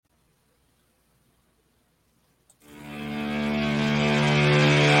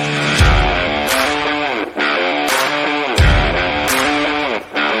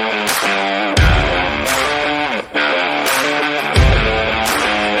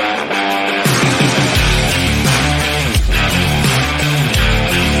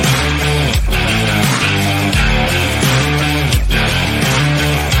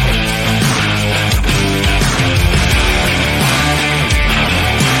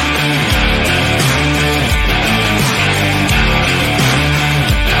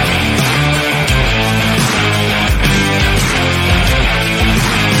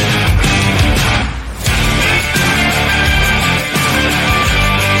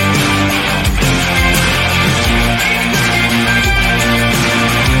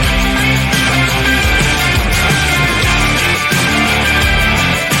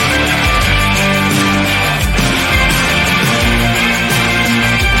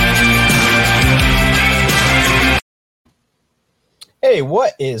Hey,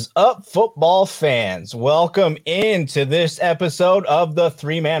 what is up, football fans? Welcome into this episode of the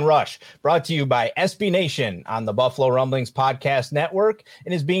Three-Man Rush, brought to you by SB Nation on the Buffalo Rumblings Podcast Network,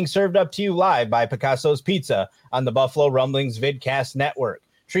 and is being served up to you live by Picasso's Pizza on the Buffalo Rumblings Vidcast Network.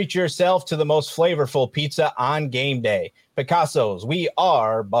 Treat yourself to the most flavorful pizza on game day. Picasso's, we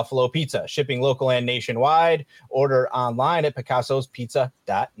are Buffalo Pizza, shipping local and nationwide. Order online at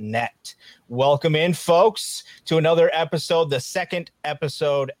picassospizza.net. Welcome in, folks, to another episode, the second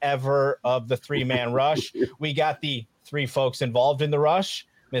episode ever of the Three-Man Rush. We got the three folks involved in the rush,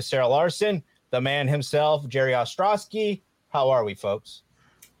 Miss Sarah Larson, the man himself, Jerry Ostrowski. How are we, folks?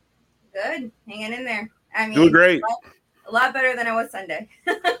 Good. Hanging in there. I mean, doing great. A lot better than I was Sunday.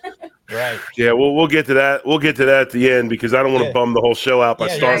 Right. Yeah, we'll get to that. We'll get to that at the end because I don't want to bum the whole show out by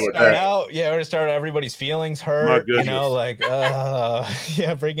starting with that. We're going to start everybody's feelings hurt. My goodness.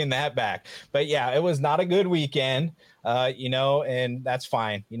 Bringing that back. But yeah, it was not a good weekend, and that's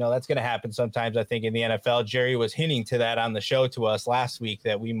fine. That's going to happen sometimes, I think, in the NFL. Jerry was hinting to that on the show to us last week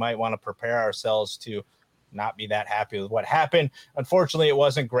that we might want to prepare ourselves to not be that happy with what happened. Unfortunately, it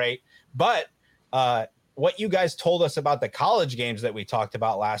wasn't great. But what you guys told us about the college games that we talked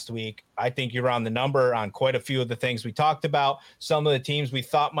about last week, I think you're on the number on quite a few of the things we talked about. Some of the teams we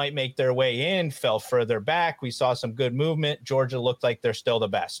thought might make their way in fell further back. We saw some good movement. Georgia looked like they're still the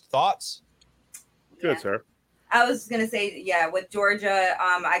best. Thoughts? Good, sir. I was going to say, with Georgia,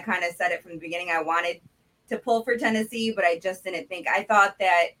 I kind of said it from the beginning. I wanted to pull for Tennessee, but I just didn't think. I thought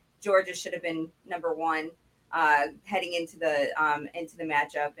that Georgia should have been number one. Heading into the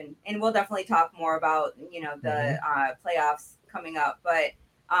matchup, and we'll definitely talk more about the playoffs coming up. But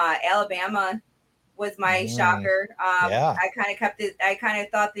Alabama was my shocker. I kind of kept it. I kind of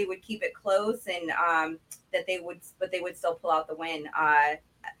thought they would keep it close and that they would still pull out the win.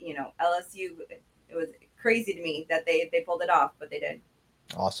 LSU. It was crazy to me that they pulled it off, but they did.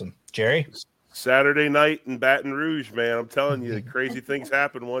 Awesome, Jerry. Saturday night in Baton Rouge, man. I'm telling you, crazy things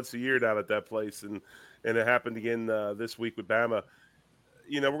happen once a year down at that place, and it happened again this week with Bama.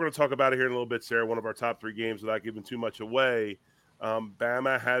 We're going to talk about it here in a little bit, Sarah, one of our top three games without giving too much away.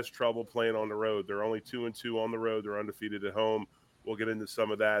 Bama has trouble playing on the road. They're only 2-2 on the road. They're undefeated at home. We'll get into some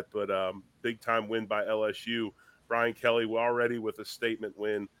of that, but big-time win by LSU. Brian Kelly already with a statement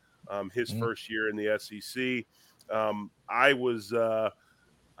win, his first year in the SEC. I was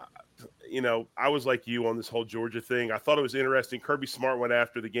like you on this whole Georgia thing. I thought it was interesting. Kirby Smart went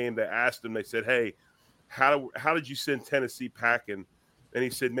after the game. They asked him, they said, hey, how did you send Tennessee packing? And he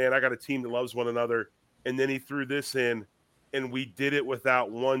said, man, I got a team that loves one another. And then he threw this in, and we did it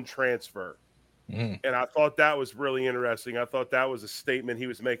without one transfer. And I thought that was really interesting. I thought that was a statement he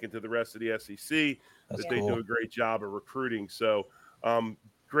was making to the rest of the SEC that they do a great job of recruiting. So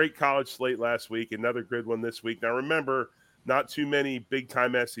great college slate last week, another good one this week. Now, remember, not too many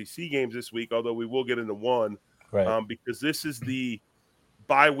big-time SEC games this week, although we will get into one, because this is the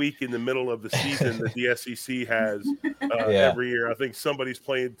bye week in the middle of the season that the SEC has every year. I think somebody's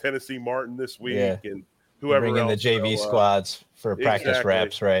playing Tennessee Martin this week and whoever else. Bringing the JV squads for practice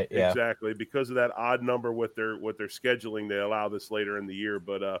reps, right? Yeah, exactly. Because of that odd number with their scheduling, they allow this later in the year,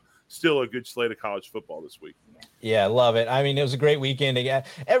 but still a good slate of college football this week. Yeah, love it. I mean, it was a great weekend. Again,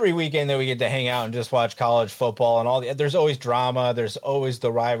 every weekend that we get to hang out and just watch college football and there's always drama. There's always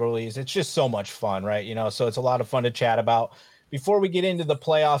the rivalries. It's just so much fun, right? So it's a lot of fun to chat about. Before we get into the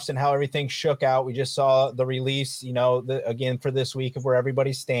playoffs and how everything shook out, we just saw the release, again for this week of where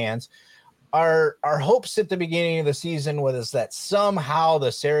everybody stands. Our hopes at the beginning of the season was that somehow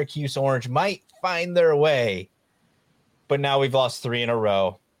the Syracuse Orange might find their way, but now we've lost 3 in a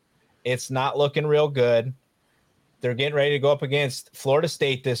row. It's not looking real good. They're getting ready to go up against Florida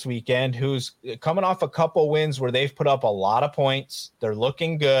State this weekend, who's coming off a couple wins where they've put up a lot of points. They're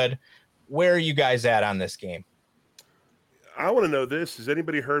looking good. Where are you guys at on this game? I want to know this. Has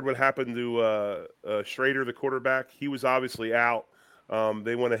anybody heard what happened to Schrader, the quarterback? He was obviously out.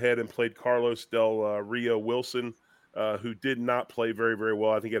 They went ahead and played Carlos Del Rio Wilson, who did not play very, very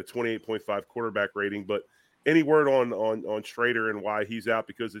well. I think he had a 28.5 quarterback rating. But any word on Schrader and why he's out?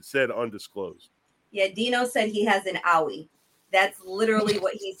 Because it said undisclosed. Yeah, Dino said he has an owie. That's literally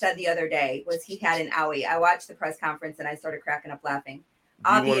what he said the other day, was he had an owie. I watched the press conference and I started cracking up laughing.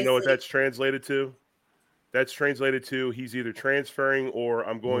 Do you want to know what that's translated to? That's translated to he's either transferring or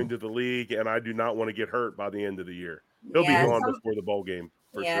I'm going to the league and I do not want to get hurt by the end of the year. He'll be gone before the bowl game.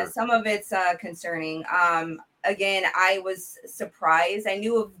 For sure. Some of it's concerning. Again, I was surprised. I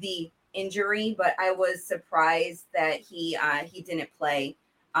knew of the injury, but I was surprised that he didn't play.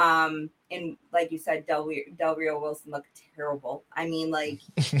 And like you said, Del Rio Wilson looked terrible. I mean, like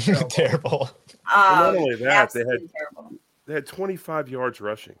terrible. Not only that, They had 25 yards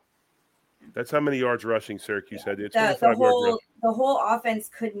rushing. That's how many yards rushing Syracuse had. The whole offense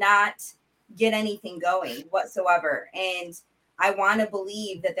could not get anything going whatsoever, and I want to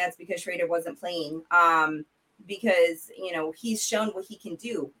believe that that's because Schrader wasn't playing. Because he's shown what he can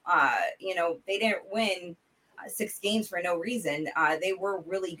do. They didn't win 6 games for no reason. They were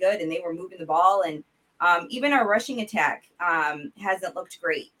really good and they were moving the ball, and even our rushing attack hasn't looked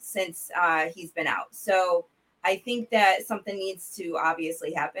great since he's been out. So I think that something needs to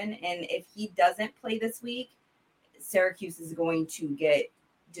obviously happen. And if he doesn't play this week, Syracuse is going to get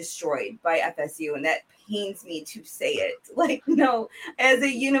destroyed by FSU. And that pains me to say it. Like, no, as a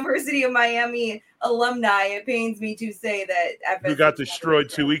University of Miami alumni, it pains me to say that FSU. Who got destroyed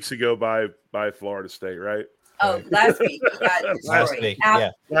 2 weeks ago by Florida State, right? Oh, last week. Last week,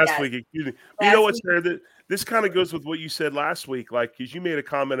 Last week, excuse me. You know what's there? This kind of goes with what you said last week. Like, because you made a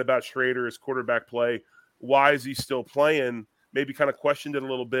comment about Schrader, his quarterback play. Why is he still playing? Maybe kind of questioned it a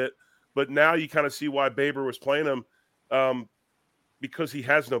little bit. But now you kind of see why Baber was playing him, because he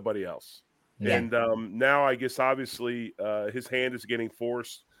has nobody else. Yeah. And now I guess obviously his hand is getting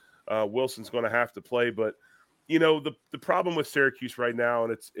forced. Wilson's going to have to play. But, the problem with Syracuse right now,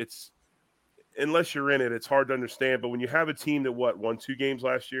 and it's unless you're in it, it's hard to understand. But when you have a team that, won 2 games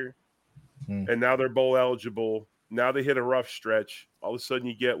last year, and now they're bowl eligible, now they hit a rough stretch, all of a sudden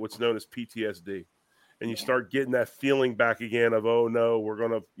you get what's known as PTSD. And you start getting that feeling back again of, oh, no, we're going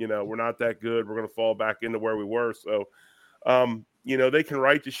to, we're not that good. We're going to fall back into where we were. So, they can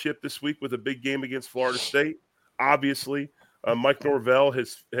right the ship this week with a big game against Florida State. Obviously, Mike Norvell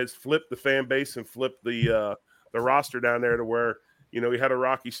has flipped the fan base and flipped the roster down there to where, he had a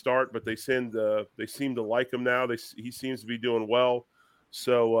rocky start, but they seem to like him now. He seems to be doing well.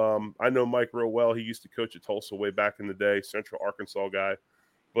 So I know Mike real well. He used to coach at Tulsa way back in the day, Central Arkansas guy.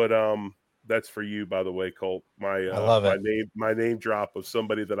 But that's for you, by the way, Colt. I love it. My name drop of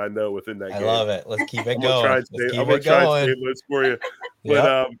somebody that I know within that game. I love it. Let's keep it going. I'm gonna try and stay list for you.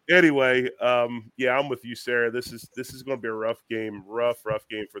 But anyway, I'm with you, Sarah. This is going to be a rough game for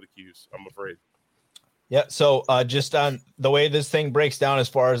the Qs, I'm afraid. Yeah. So just on the way this thing breaks down as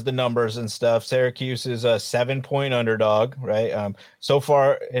far as the numbers and stuff, Syracuse is a 7-point underdog, right? So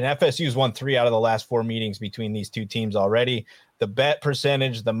far, and FSU's won 3 out of the last 4 meetings between these two teams already. The bet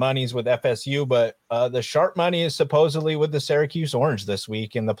percentage, the money's with FSU, but the sharp money is supposedly with the Syracuse Orange this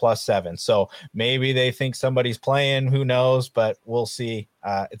week in the +7. So maybe they think somebody's playing, who knows, but we'll see.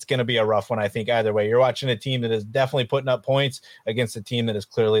 It's going to be a rough one, I think, either way. You're watching a team that is definitely putting up points against a team that has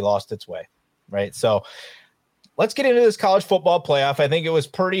clearly lost its way, right? So let's get into this college football playoff. I think it was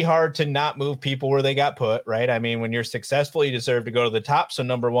pretty hard to not move people where they got put, right? I mean, when you're successful, you deserve to go to the top. So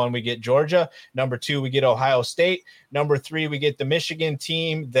number 1, we get Georgia. Number 2, we get Ohio State. Number 3, we get the Michigan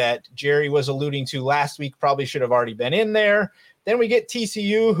team that Jerry was alluding to last week, probably should have already been in there. Then we get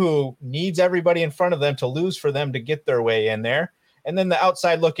TCU, who needs everybody in front of them to lose for them to get their way in there. And then the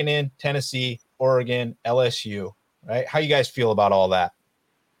outside looking in, Tennessee, Oregon, LSU, right? How you guys feel about all that?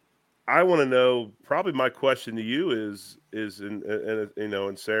 I want to know, probably my question to you is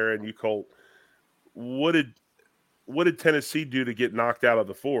and Sarah and you, Colt, what did Tennessee do to get knocked out of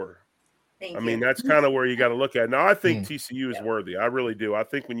the 4? I mean, that's kind of where you got to look at. Now, I think TCU is worthy. I really do. I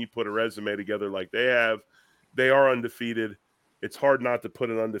think when you put a resume together like they have, they are undefeated. It's hard not to put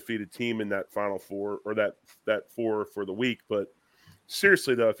an undefeated team in that Final 4 or that 4 for the week. But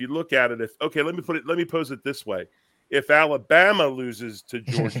seriously, though, if you look at it, let me pose it this way. If Alabama loses to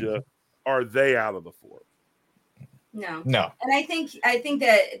Georgia, are they out of the 4? No. And I think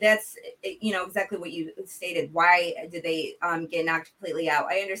that's exactly what you stated. Why did they get knocked completely out?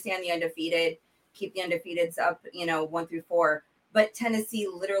 I understand the undefeated, keep the undefeateds up, 1 through 4. But Tennessee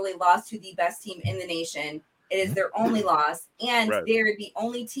literally lost to the best team in the nation. It is their only loss, and they're the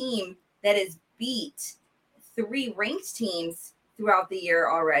only team that has beat 3 ranked teams throughout the year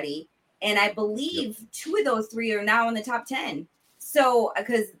already. And I believe 2 of those 3 are now in the top 10. So,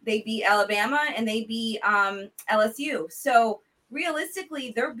 because they beat Alabama and they beat LSU. So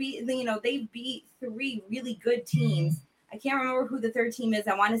realistically, they beat 3 really good teams. I can't remember who the third team is.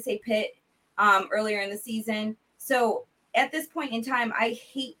 I want to say Pitt earlier in the season. So at this point in time, I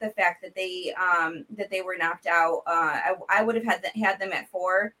hate the fact that they were knocked out. I would have had them at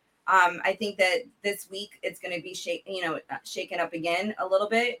 4. I think that this week it's going to be shaken up again a little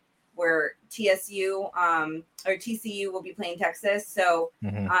bit, where TCU will be playing Texas. So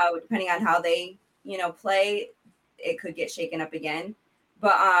depending on how they, play, it could get shaken up again.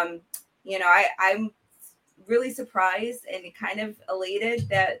 But, I'm really surprised and kind of elated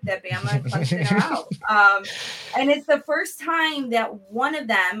that Bama and Clemson are out. And it's the first time that one of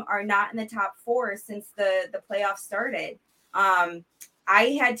them are not in the top 4 since the playoffs started. I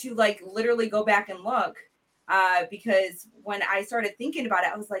had to literally go back and look because when I started thinking about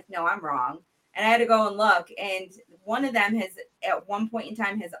it, I was like, no, I'm wrong. And I had to go and look. And one of them has at one point in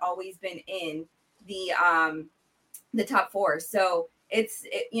time has always been in the top 4. So it's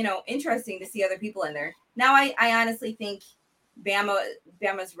interesting to see other people in there. Now I honestly think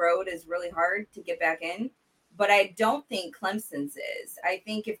Bama's road is really hard to get back in, but I don't think Clemson's is. I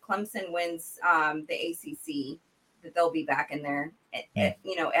think if Clemson wins the ACC, that they'll be back in there,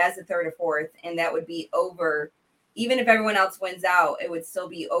 as a 3rd or 4th, and that would be over. Even if everyone else wins out, it would still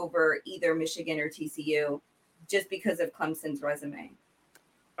be over either Michigan or TCU, just because of Clemson's resume.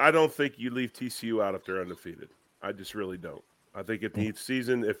 I don't think you leave TCU out if they're undefeated. I just really don't. I think at the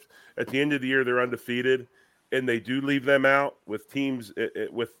season, if at the end of the year they're undefeated, and they do leave them out with teams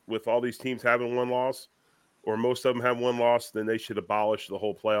with all these teams having one loss, or most of them have one loss, then they should abolish the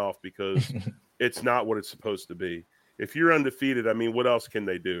whole playoff because it's not what it's supposed to be. If you're undefeated, I mean, what else can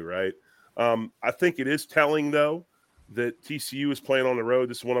they do, right? I think it is telling, though, that TCU is playing on the road.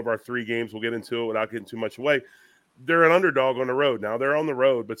 This is one of our 3 games. We'll get into it without getting too much away. They're an underdog on the road. Now, they're on the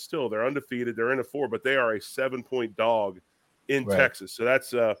road, but still, they're undefeated. They're in a 4, but they are a 7-point dog in Texas. So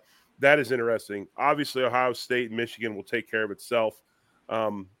that is interesting. Obviously, Ohio State and Michigan will take care of itself.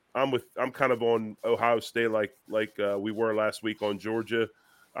 I'm kind of on Ohio State like we were last week on Georgia.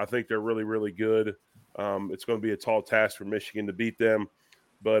 I think they're really, really good. It's going to be a tall task for Michigan to beat them,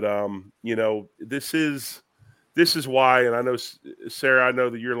 but this is why. And I know, Sarah, I know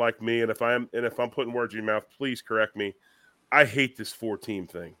that you're like me, and if I'm putting words in your mouth, please correct me. I hate this 4-team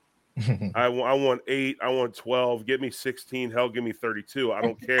thing. I want 8. I want 12. Give me 16. Hell, give me 32. I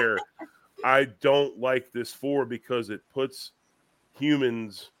don't care. I don't like this 4 because it puts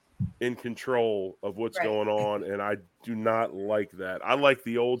humans in control of what's going on, and I do not like that. I like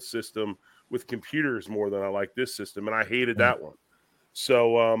the old system with computers more than I like this system, and I hated that one.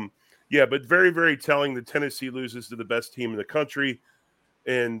 So, but very, very telling that Tennessee loses to the best team in the country,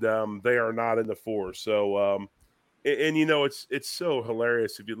 and they are not in the 4. So, it's so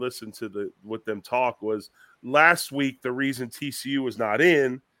hilarious if you listen to what them talk was last week. The reason TCU was not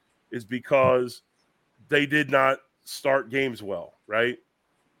in is because they did not start games well, right?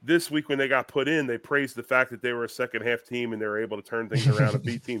 This week when they got put in, they praised the fact that they were a second half team and they were able to turn things around and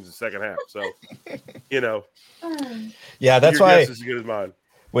beat teams in the second half. So, yeah, that's your why guess is as good as mine.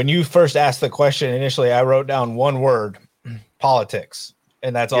 When you first asked the question initially, I wrote down one word: politics.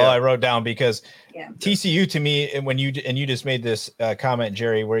 And that's all I wrote down because TCU to me, and you just made this comment,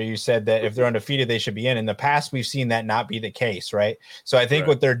 Jerry, where you said that if they're undefeated, they should be in. In the past, we've seen that not be the case, right? So I think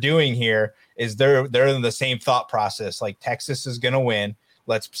what they're doing here is they're in the same thought process. Like Texas is going to win.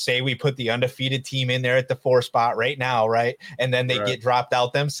 Let's say we put the undefeated team in there at the 4 spot right now, right? And then they get dropped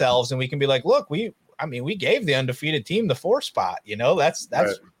out themselves, and we can be like, look, we gave the undefeated team the 4 spot. That's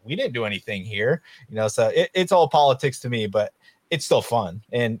we didn't do anything here. So it's all politics to me, but it's still fun.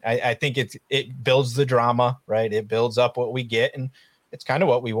 And I think it builds the drama, right? It builds up what we get, and it's kind of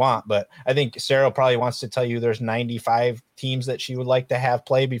what we want. But I think Sarah probably wants to tell you there's 95 teams that she would like to have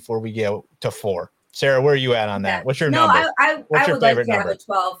play before we go to 4. Sarah, where are you at on that? What's your number? What's your favorite number? Have a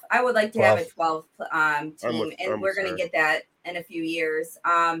 12. I would like to have a 12 team, and we're going to get that in a few years.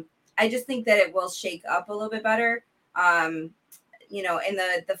 I just think that it will shake up a little bit better. And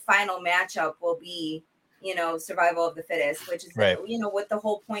the final matchup will be, survival of the fittest, which is, what the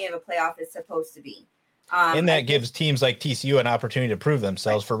whole point of a playoff is supposed to be. And that gives teams like TCU an opportunity to prove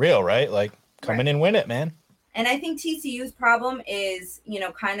themselves for real, right? Like come in and win it, man. And I think TCU's problem is,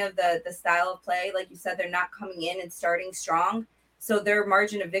 kind of the style of play. Like you said, they're not coming in and starting strong. So their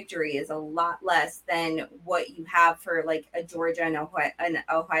margin of victory is a lot less than what you have for like a Georgia and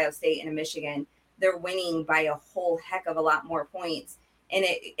Ohio State and a Michigan. They're winning by a whole heck of a lot more points. And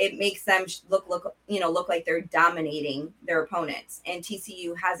it makes them look like they're dominating their opponents. And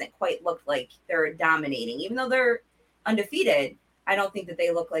TCU hasn't quite looked like they're dominating. Even though they're undefeated, I don't think that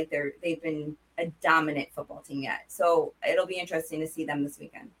they look like they've been a dominant football team yet. So it'll be interesting to see them this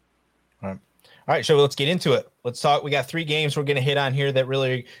weekend. All right, so let's get into it. Let's talk. We got 3 games we're going to hit on here that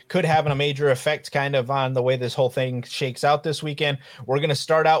really could have a major effect kind of on the way this whole thing shakes out this weekend. We're going to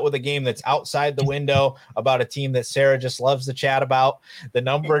start out with a game that's outside the window about a team that Sarah just loves to chat about. The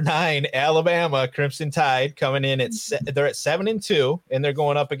number 9 Alabama Crimson Tide coming in they're at 7-2, and they're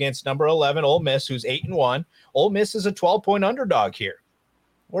going up against number 11 Ole Miss, who's 8-1. Ole Miss is a 12-point underdog here.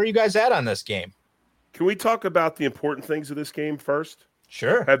 Where are you guys at on this game? Can we talk about the important things of this game first?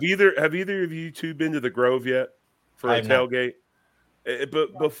 Sure. Have either of you two been to the Grove yet for a tailgate?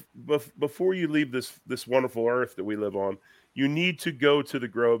 But before you leave this wonderful earth that we live on, you need to go to the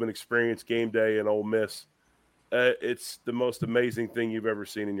Grove and experience game day in Ole Miss. it's the most amazing thing you've ever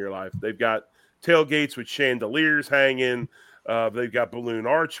seen in your life. They've got tailgates with chandeliers hanging. They've got balloon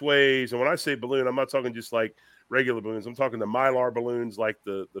archways. And when I say balloon, I'm not talking just like regular balloons. I'm talking the Mylar balloons, like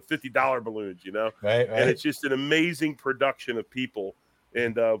the $50 balloons, Right. And it's just an amazing production of people.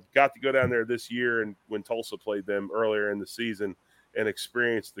 And got to go down there this year and when Tulsa played them earlier in the season and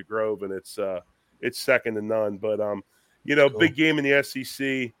experience the Grove. And it's second to none. But, cool. Big game in the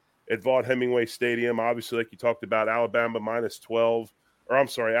SEC at Vaught Hemingway Stadium. Obviously, like you talked about, Alabama minus 12. Or I'm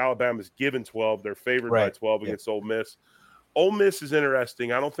sorry, Alabama's given 12. They're favored by 12 against Ole Miss. Ole Miss is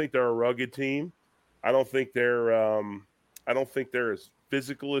interesting. I don't think they're a rugged team. I don't think they're as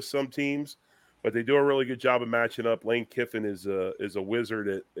physical as some teams, but they do a really good job of matching up. Lane Kiffin is a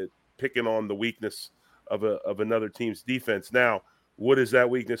wizard at picking on the weakness of another team's defense. Now, what is that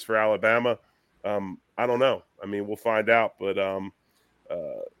weakness for Alabama? I don't know. I mean, we'll find out. But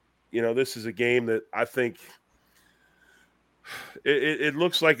this is a game that I think it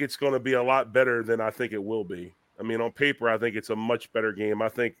looks like it's going to be a lot better than I think it will be. I mean, on paper, I think it's a much better game. I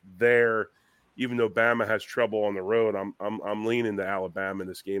think even though Bama has trouble on the road, I'm leaning to Alabama in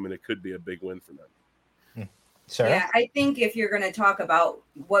this game, and it could be a big win for them. Sarah? Yeah, I think if you're going to talk about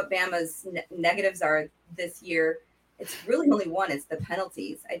what Bama's negatives are this year, it's really only one. It's the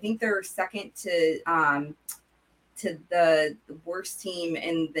penalties. I think they're second to the worst team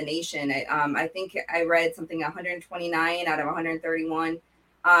in the nation. I think I read something 129 out of 131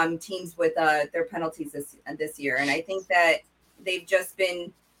 teams with their penalties this year. And I think that they've just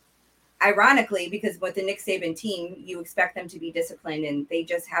been, ironically, because with the Nick Saban team, you expect them to be disciplined, and they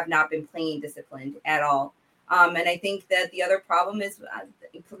just have not been playing disciplined at all. And I think that the other problem is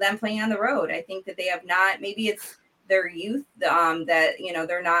them playing on the road. I think that they have not, maybe it's their youth that,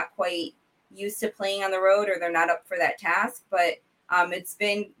 they're not quite used to playing on the road, or they're not up for that task. But it's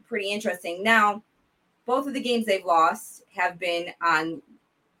been pretty interesting. Now, both of the games they've lost have been on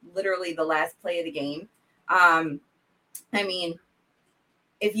literally the last play of the game. I mean,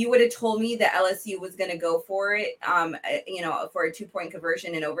 if you would have told me that LSU was going to go for it, for a 2-point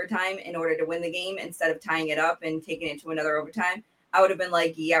conversion in overtime in order to win the game instead of tying it up and taking it to another overtime, I would have been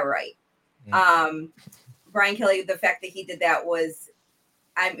like, yeah, right. Mm-hmm. Brian Kelly, the fact that he did that was,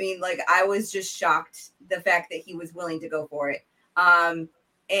 I was just shocked the fact that he was willing to go for it. And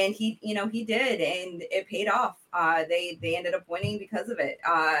he did, and it paid off. They ended up winning because of it.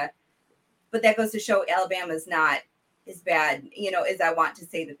 But that goes to show Alabama's not as bad, as I want to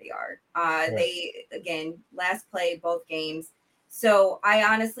say that they are. Right. They, again, last play, both games. So I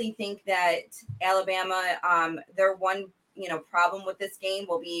honestly think that Alabama, their one, problem with this game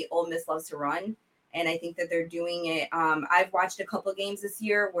will be Ole Miss loves to run. And I think that they're doing it. I've watched a couple of games this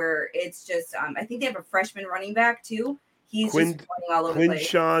year where it's just, I think they have a freshman running back too. He's just running all over the place.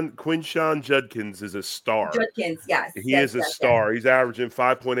 Quinshon Judkins is a star. Judkins, yes. He is a star. He's averaging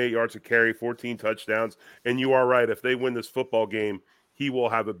 5.8 yards a carry, 14 touchdowns. And you are right. If they win this football game, he will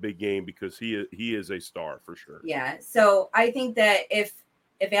have a big game because he is a star for sure. Yeah. So I think that if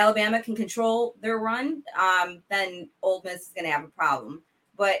Alabama can control their run, then Ole Miss is going to have a problem.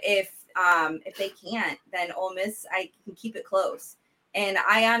 But if they can't, then Ole Miss, I can keep it close. And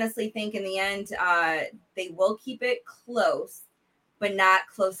I honestly think in the end, they will keep it close, but not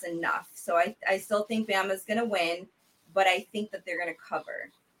close enough. So I still think Bama's going to win, but I think that they're going to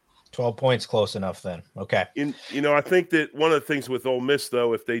cover. 12 points close enough then. Okay. I think that one of the things with Ole Miss,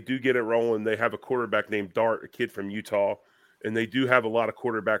 though, if they do get it rolling, they have a quarterback named Dart, a kid from Utah, and they do have a lot of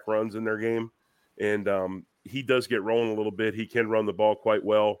quarterback runs in their game. And he does get rolling a little bit. He can run the ball quite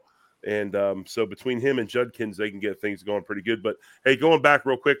well. And so between him and Judkins, they can get things going pretty good. But, hey, going back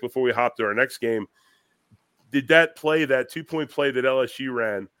real quick before we hop to our next game, did that 2-point play that LSU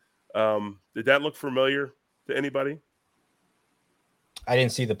ran, did that look familiar to anybody? I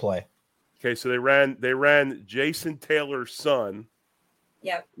didn't see the play. Okay, so they ran Jason Taylor's son.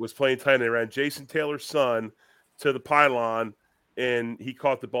 Yep. Was playing tight end. They ran Jason Taylor's son to the pylon, and he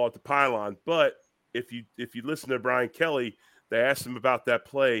caught the ball at the pylon. But if you listen to Brian Kelly, they asked him about that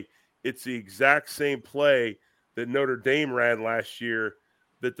play. It's the exact same play that Notre Dame ran last year,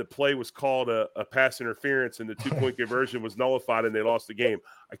 that the play was called a pass interference and the 2-point conversion was nullified and they lost the game.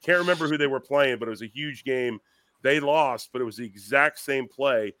 I can't remember who they were playing, but it was a huge game. They lost, but it was the exact same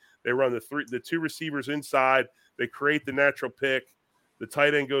play. They run the two receivers inside. They create the natural pick. The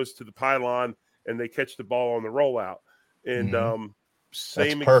tight end goes to the pylon and they catch the ball on the rollout. And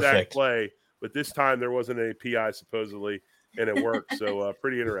same exact play, but this time there wasn't any PI supposedly. and it worked. So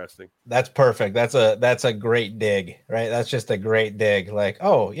pretty interesting. That's perfect. That's a great dig, right? That's just a great dig. Like,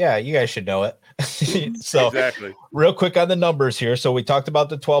 oh yeah, you guys should know it. So exactly. Real quick on the numbers here. So we talked about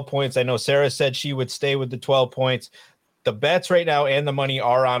the 12 points. I know Sarah said she would stay with the 12 points. The bets right now and the money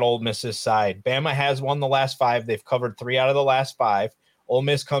are on Ole Miss's side. Bama has won the last 5. They've covered 3 out of the last 5. Ole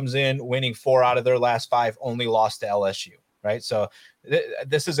Miss comes in winning 4 out of their last 5, only lost to LSU, right? So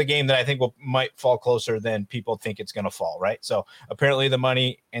this is a game that I think might fall closer than people think it's going to fall, right? So apparently the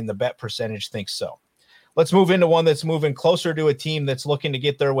money and the bet percentage thinks so. Let's move into one that's moving closer to a team that's looking to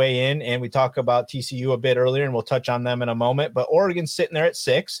get their way in. And we talked about TCU a bit earlier, and we'll touch on them in a moment. But Oregon's sitting there at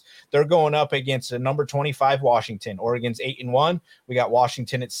 6. They're going up against the number 25 Washington. Oregon's 8-1. We got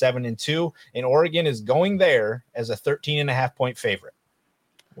Washington at 7-2. And Oregon is going there as a 13.5-point favorite.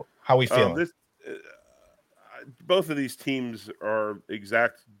 How we feeling? Both of these teams are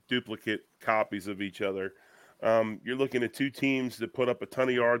exact duplicate copies of each other. You're looking at 2 teams that put up a ton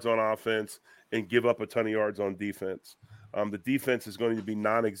of yards on offense and give up a ton of yards on defense. The defense is going to be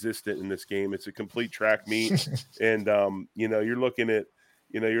non-existent in this game. It's a complete track meet, and you're looking at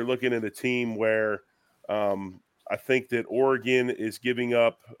a team where I think that Oregon is giving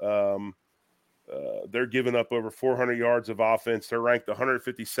up. They're giving up over 400 yards of offense. They're ranked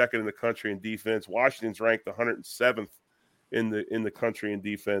 152nd in the country in defense. Washington's ranked 107th in the country in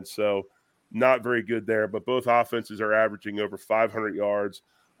defense. So not very good there. But both offenses are averaging over 500 yards.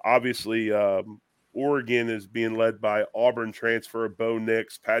 Obviously, Oregon is being led by Auburn transfer Bo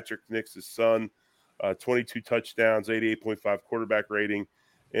Nix, Patrick Nix's son, 22 touchdowns, 88.5 quarterback rating.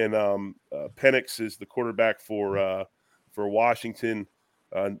 And Penix is the quarterback for Washington.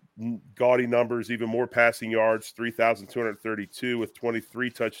 Gaudy numbers, even more passing yards, 3,232 with 23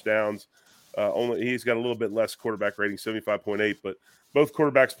 touchdowns. Only he's got a little bit less quarterback rating, 75.8. But both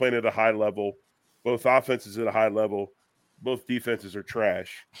quarterbacks playing at a high level, both offenses at a high level. Both defenses are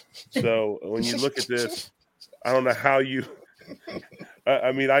trash. So when you look at this, I don't know how you –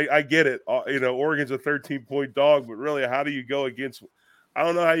 I mean, I get it. Oregon's a 13-point dog, but really how do you go against – I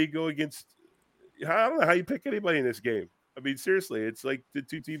don't know how you go against – I don't know how you pick anybody in this game. I mean, seriously, it's like the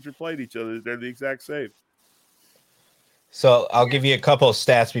 2 teams are playing each other. They're the exact same. So I'll give you a couple of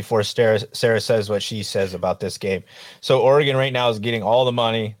stats before Sarah says what she says about this game. So Oregon right now is getting all the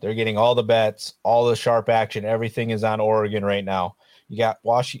money. They're getting all the bets, all the sharp action. Everything is on Oregon right now. You got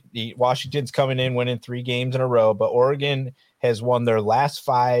Washington's coming in, winning 3 games in a row, but Oregon has won their last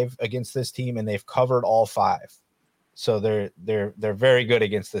 5 against this team, and they've covered all 5. So they're very good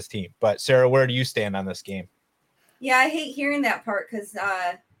against this team. But Sarah, where do you stand on this game? Yeah, I hate hearing that part because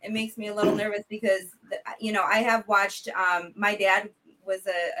it makes me a little nervous because, I have watched, my dad was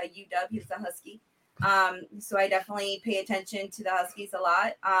a UW, he was a Husky. So I definitely pay attention to the Huskies a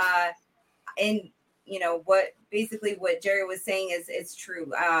lot. And, what Jerry was saying is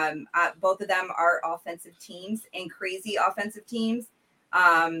true. Both of them are offensive teams and crazy offensive temes.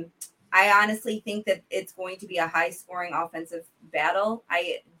 I honestly think that it's going to be a high scoring offensive battle.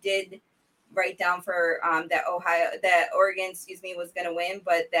 I did write down for that Oregon, was going to win,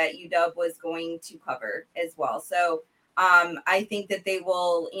 but that UW was going to cover as well. So I think that they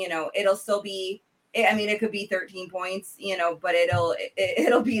will, it'll still be, it could be 13 points, but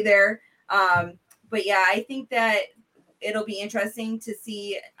it'll be there. But yeah, I think that it'll be interesting to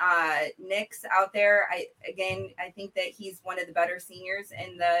see Nix out there. I think that he's one of the better seniors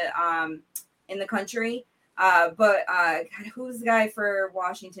in the country. But who's the guy for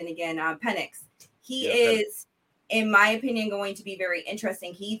Washington again? Penix. He is, in my opinion, going to be very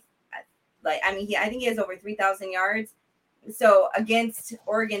interesting. I think he has over 3,000 yards. So against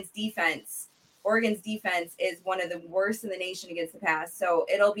Oregon's defense is one of the worst in the nation against the pass. So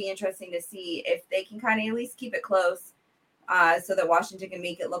it'll be interesting to see if they can kind of at least keep it close, so that Washington can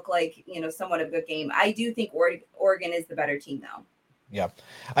make it look like, somewhat of a good game. I do think Oregon is the better team, though. Yeah,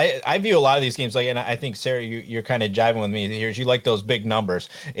 I view a lot of these games and I think, Sarah, you're kind of jiving with me here. You like those big numbers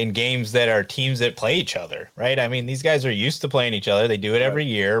in games that are teams that play each other, right? I mean, these guys are used to playing each other. They do it every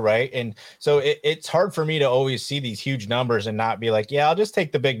year, right? And so it's hard for me to always see these huge numbers and not be like, yeah, I'll just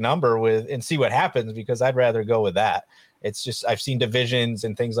take the big number and see what happens, because I'd rather go with that. It's just, I've seen divisions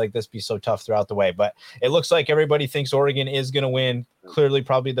and things like this be so tough throughout the way, but it looks like everybody thinks Oregon is going to win. Clearly,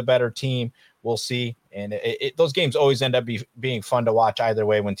 probably the better team. We'll see. And those games always end up being fun to watch either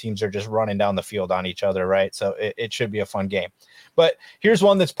way when teams are just running down the field on each other, right? So it should be a fun game. But here's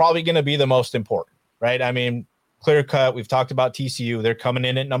one that's probably going to be the most important, right? I mean, clear cut. We've talked about TCU. They're coming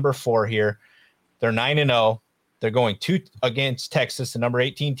in at number 4 here. They're 9-0. They're going against Texas, the number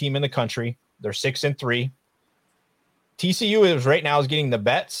 18 team in the country. They're 6-3. TCU is right now getting the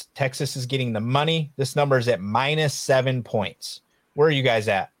bets. Texas is getting the money. This number is at -7 points. Where are you guys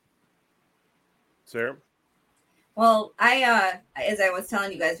at? Sarah? Well, as I was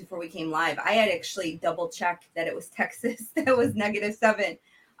telling you guys before we came live, I had actually double checked that it was Texas that was -7.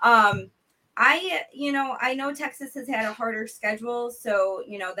 I know Texas has had a harder schedule, so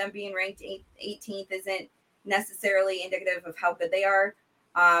them being ranked 18th isn't necessarily indicative of how good they are.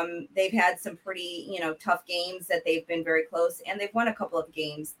 They've had some pretty tough games that they've been very close, and they've won a couple of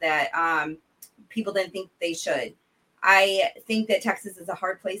games that people didn't think they should. I think that Texas is a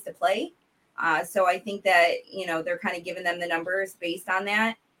hard place to play. So I think that, they're kind of giving them the numbers based on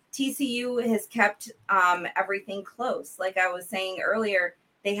that. TCU has kept everything close. Like I was saying earlier,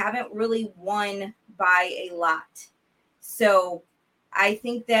 they haven't really won by a lot. So I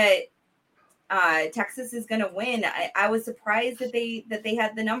think that Texas is going to win. I was surprised that they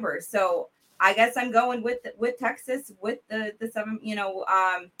had the numbers. So I guess I'm going with Texas with the 7,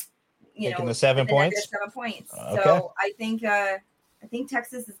 Taking the 7 points. 7 points. Okay. So I think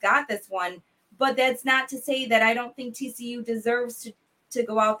Texas has got this one. But that's not to say that I don't think TCU deserves to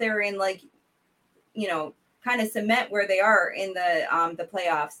go out there and kind of cement where they are in the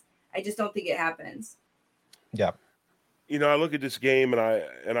playoffs. I just don't think it happens. Yeah. I look at this game and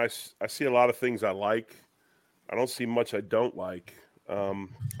I see a lot of things I like. I don't see much I don't like.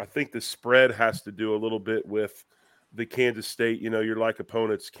 I think the spread has to do a little bit with the Kansas State. Your like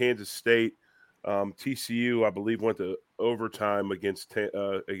opponents, Kansas State. TCU, I believe, went to overtime against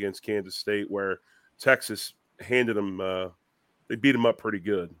Kansas State, where Texas handed them. They beat them up pretty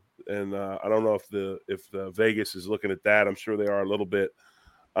good, and I don't know if the Vegas is looking at that. I'm sure they are a little bit.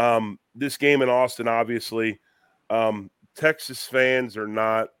 This game in Austin, obviously, Texas fans are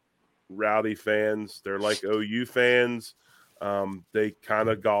not rowdy fans. They're like OU fans. They kind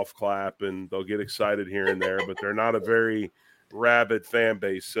of golf clap and they'll get excited here and there, but they're not a very rabid fan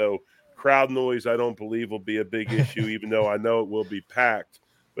base. So crowd noise, I don't believe, will be a big issue, even though I know it will be packed.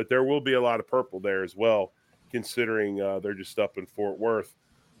 But there will be a lot of purple there as well, considering they're just up in Fort Worth.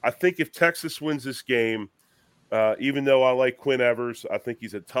 I think if Texas wins this game, even though I like Quinn Evers, I think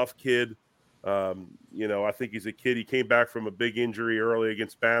he's a tough kid. I think he's a kid. He came back from a big injury early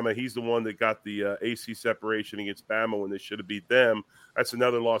against Bama. He's the one that got the AC separation against Bama when they should have beat them. That's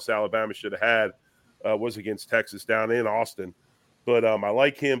another loss Alabama should have had, was against Texas down in Austin. But I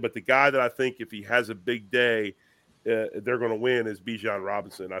like him. But the guy that I think if he has a big day, they're going to win is Bijan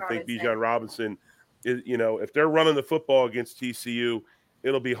Robinson. I think Bijan Robinson, if they're running the football against TCU,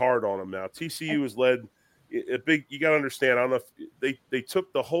 it'll be hard on them now. TCU has led a big – you got to understand, I don't know if they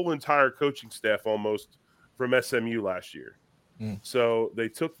took the whole entire coaching staff almost from SMU last year. So they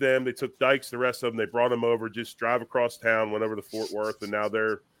took them, they took Dykes, the rest of them, they brought them over, just drive across town, went over to Fort Worth, and now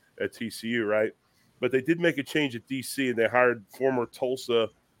they're at TCU, right? But they did make a change at DC, and they hired former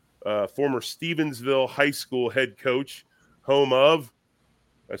Stevensville High School head coach, home of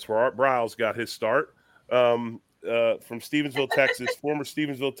 – that's where Art Briles got his start. From Stevensville, Texas, former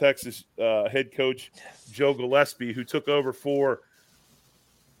Stevensville, Texas head coach Joe Gillespie, who took over for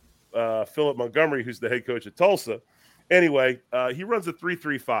Philip Montgomery, who's the head coach at Tulsa. Anyway, he runs a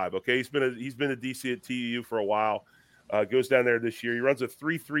 3-3-5. Okay, he's been a DC at TU for a while. Goes down there this year. He runs a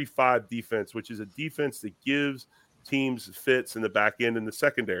 3-3-5 defense, which is a defense that gives teams fits in the back end and the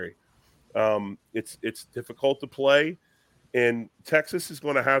secondary. It's difficult to play, and Texas is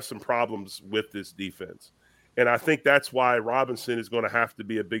going to have some problems with this defense. And I think that's why Robinson is going to have to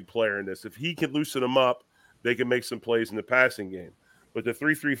be a big player in this. If he can loosen them up, they can make some plays in the passing game. But the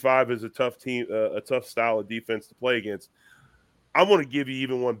 3-3-5 is a tough team, a tough style of defense to play against. I want to give you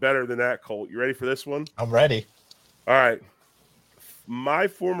even one better than that, Colt. You ready for this one? I'm ready. All right. My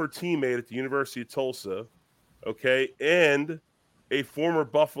former teammate at the University of Tulsa, okay, and a former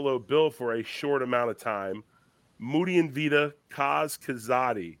Buffalo Bill for a short amount of time, Mudianvita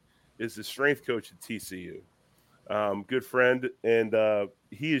Kaz-Kazadi is the strength coach at TCU. Good friend, and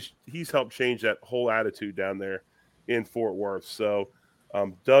he's helped change that whole attitude down there in Fort Worth. So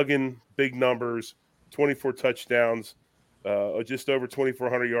Duggan, big numbers, 24 touchdowns, just over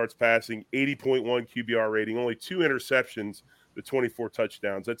 2,400 yards passing, 80.1 QBR rating, only 2 interceptions, the 24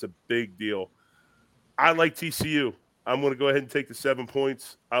 touchdowns. That's a big deal. I like TCU. I'm going to go ahead and take the 7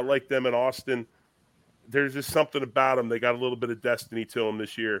 points. I like them in Austin. There's just something about them. They got a little bit of destiny to them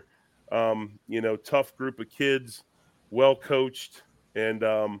this year. Tough group of kids, well-coached. And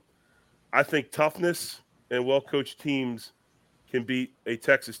I think toughness and well-coached teams can beat a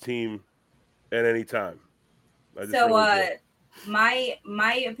Texas team at any time. My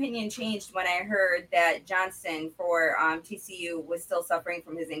opinion changed when I heard that Johnston for TCU was still suffering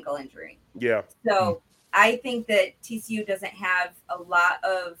from his ankle injury. Yeah. So I think that TCU doesn't have a lot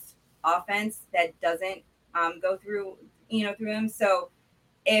of offense that doesn't go through him. So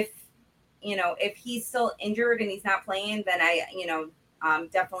if he's still injured and he's not playing, then I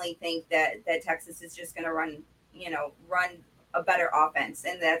definitely think that Texas is just going to run a better offense,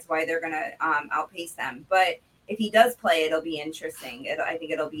 and that's why they're going to outpace them. But if he does play, it'll be interesting. I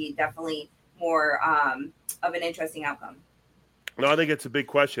think it'll be definitely more of an interesting outcome. No, I think it's a big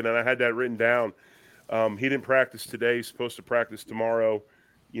question, and I had that written down. He didn't practice today. He's supposed to practice tomorrow.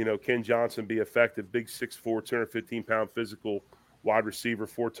 Ken Johnson be effective, big 6'4", 215-pound physical wide receiver,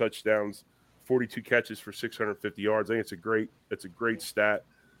 4 touchdowns, 42 catches for 650 yards. I think it's a great stat,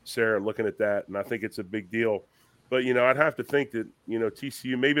 Sarah, looking at that, and I think it's a big deal. But, I'd have to think that,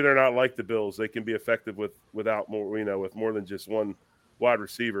 TCU, maybe they're not like the Bills. They can be effective without more, with more than just one wide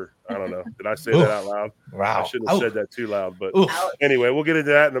receiver. I don't know. Did I say that out loud? Wow. I shouldn't have said that too loud. But anyway, we'll get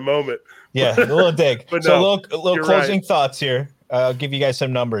into that in a moment. Yeah, a little dig. But so no, a little closing right. thoughts here. I'll give you guys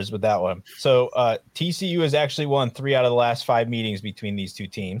some numbers with that one. So TCU has actually won 3 out of the last 5 meetings between these two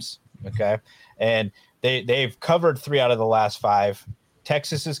teams. Okay. And they've covered 3 out of the last 5.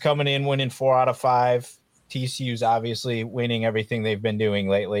 Texas is coming in winning 4 out of 5. TCU's obviously winning everything they've been doing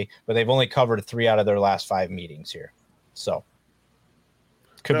lately, but they've only covered 3 out of their last 5 meetings here. So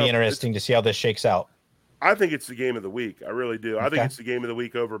could be interesting to see how this shakes out. I think it's the game of the week. I really do. I think it's the game of the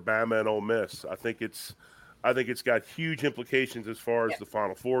week over Bama and Ole Miss. I think it's got huge implications as far as the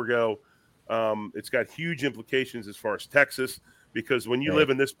Final Four go. It's got huge implications as far as Texas, because when you live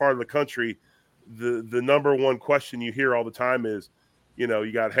in this part of the country, the number one question you hear all the time is,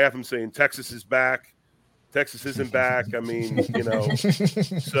 you got half of them saying Texas is back. Texas isn't back. I mean,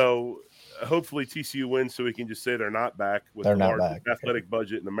 so hopefully TCU wins so we can just say they're not back with the largest athletic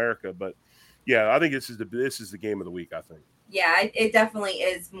budget in America. But yeah, I think this is the game of the week, I think. Yeah, it definitely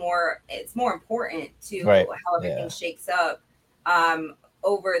is more. It's more important to how everything shakes up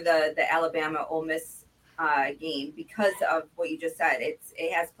over the Alabama Ole Miss game because of what you just said. It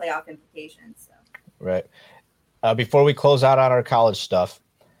has playoff implications. So. Right. Before we close out on our college stuff,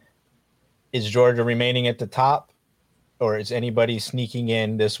 is Georgia remaining at the top, or is anybody sneaking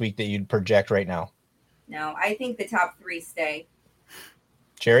in this week that you'd project right now? No, I think the top 3 stay.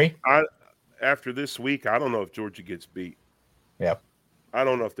 Jerry? After this week, I don't know if Georgia gets beat. Yeah. I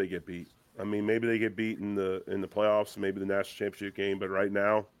don't know if they get beat. I mean, maybe they get beat in the playoffs, maybe the national championship game, but right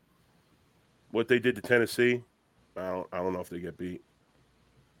now, what they did to Tennessee, I don't know if they get beat.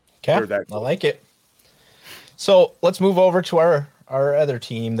 Okay, I like it. So let's move over to our other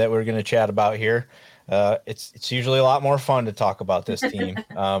team that we're going to chat about here. It's usually a lot more fun to talk about this team,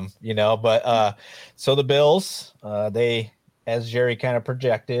 but so the Bills, they, as Jerry kind of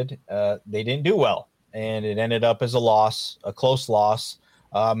projected, they didn't do well, and it ended up as a close loss,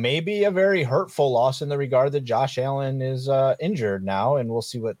 maybe a very hurtful loss in the regard that Josh Allen is injured now, and we'll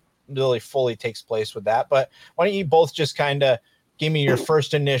see what really fully takes place with that. But why don't you both just kind of give me your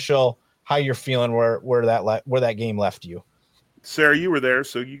first initial, how you're feeling, where that game left you. Sarah, you were there,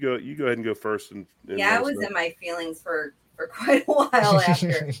 so you go ahead and go first. And I was in my feelings for quite a while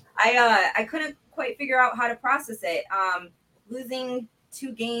after. I couldn't quite figure out how to process it. Losing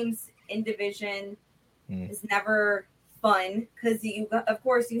 2 games in division is never fun because of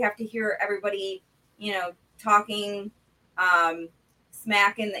course you have to hear everybody, talking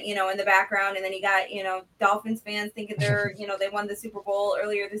smack in the background, and then you got Dolphins fans thinking they're they won the Super Bowl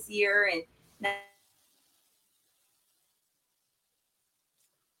earlier this year, and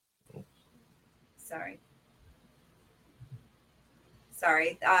sorry.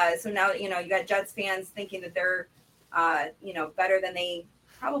 So now you got Jets fans thinking that they're better than they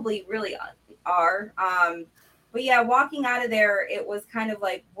probably really are. But yeah, walking out of there, it was kind of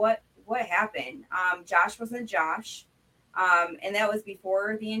like what happened. Josh wasn't Josh. And that was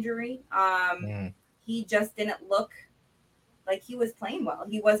before the injury. He just didn't look like he was playing well.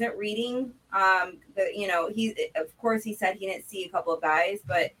 He wasn't reading. Of course he said he didn't see a couple of guys,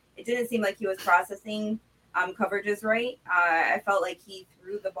 but it didn't seem like he was processing coverages right. I felt like he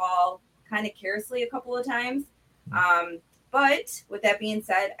threw the ball kind of carelessly a couple of times. But with that being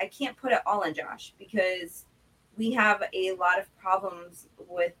said, I can't put it all on Josh because we have a lot of problems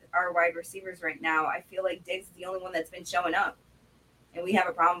with our wide receivers right now. I feel like Diggs is the only one that's been showing up, and we have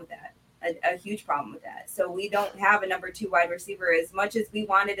a problem with that, a huge problem with that. So we don't have a number 2 wide receiver. As much as we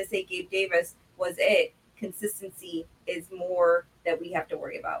wanted to say Gabe Davis was it, consistency is more that we have to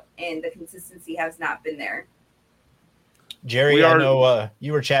worry about, and the consistency has not been there. Jerry, I know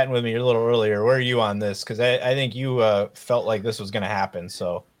you were chatting with me a little earlier. Where are you on this? Because I think you felt like this was going to happen.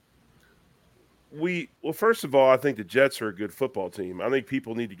 So Well, first of all, I think the Jets are a good football team. I think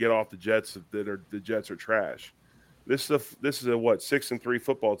people need to get off the Jets the Jets are trash. This is a 6-3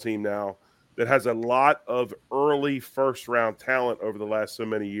 football team now that has a lot of early first round talent over the last so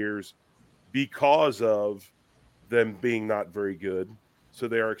many years because of them being not very good. So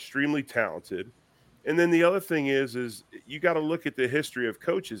they are extremely talented. And then the other thing is you got to look at the history of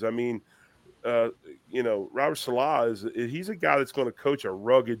coaches. I mean, Robert Saleh he's a guy that's going to coach a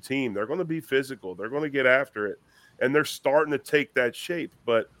rugged team. They're going to be physical. They're going to get after it, and they're starting to take that shape.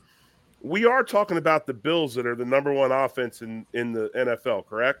 But we are talking about the Bills that are the number one offense in the NFL,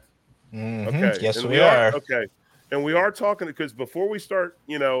 correct? Mm-hmm. Okay. Yes, and we are. Okay. And we are talking because before we start,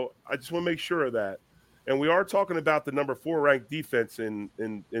 I just want to make sure of that. And we are talking about the number 4 ranked defense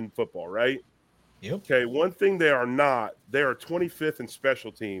in football, right? Yep. Okay. One thing they are 25th in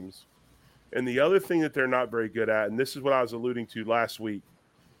special teams. And the other thing that they're not very good at, and this is what I was alluding to last week,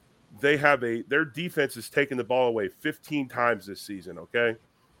 their defense has taken the ball away 15 times this season, okay?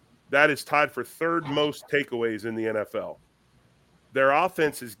 That is tied for third most takeaways in the NFL. Their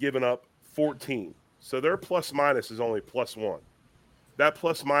offense has given up 14. So their plus minus is only +1. That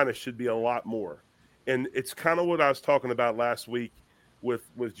plus minus should be a lot more. And it's kind of what I was talking about last week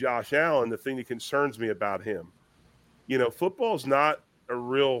with Josh Allen, the thing that concerns me about him. Football's not a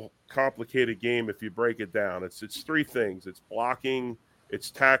real complicated game if you break it down. It's 3 things. It's blocking,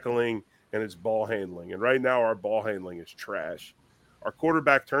 it's tackling, and it's ball handling. And right now our ball handling is trash. Our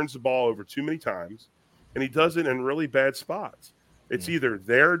quarterback turns the ball over too many times, and he does it in really bad spots. It's either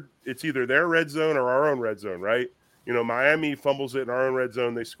their red zone or our own red zone, right? Miami fumbles it in our own red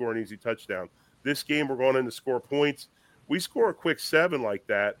zone, they score an easy touchdown. This game we're going in to score points. We score a quick 7 like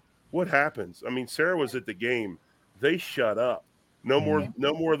that. What happens? I mean, Sarah was at the game. They shut up. No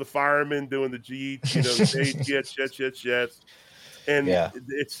more of the firemen doing the jets. And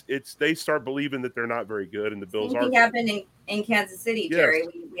they start believing that they're not very good, and the Bills are. Same thing happened in Kansas City, Jerry.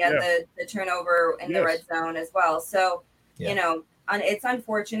 Yes. We had the turnover in the red zone as well. So, it's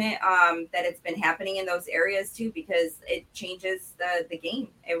unfortunate that it's been happening in those areas too, because it changes the game.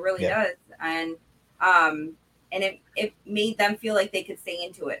 It really does. And it made them feel like they could stay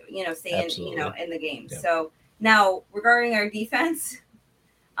into it, in the game. Yeah. So now regarding our defense,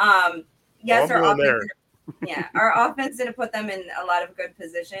 yes, our offense. Our offense didn't put them in a lot of good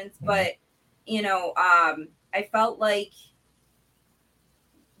positions, but I felt like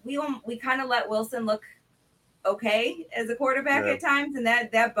we kind of let Wilson look okay as a quarterback at times, and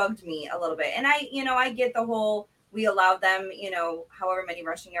that bugged me a little bit. And I get the whole we allowed them, however many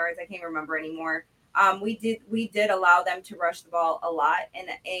rushing yards, I can't remember anymore. We did allow them to rush the ball a lot, and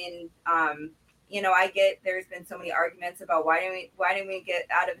I get there's been so many arguments about why didn't we get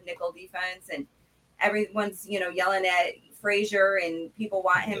out of nickel defense, and everyone's yelling at Frazier and people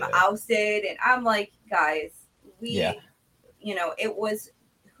want him ousted, and I'm like, guys, it was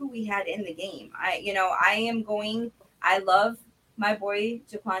who we had in the game. I love my boy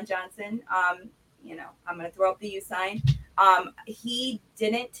Jaquan Johnson. I'm gonna throw up the U sign. He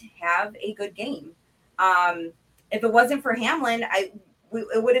didn't have a good game. If it wasn't for Hamlin,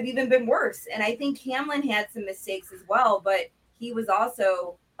 it would have even been worse. And I think Hamlin had some mistakes as well, but he was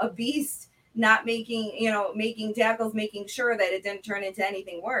also a beast, not making tackles, making sure that it didn't turn into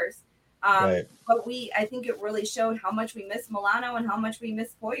anything worse. But I think it really showed how much we miss Milano and how much we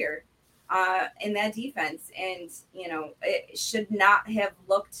miss Poyer in that defense. And, it should not have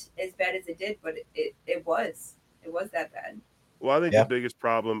looked as bad as it did, but it was that bad. Well, I think the biggest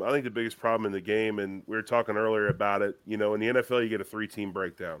problem in the game, and we were talking earlier about it, in the NFL, you get a 3-team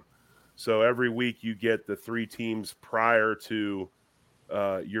breakdown. So every week you get the 3 teams prior to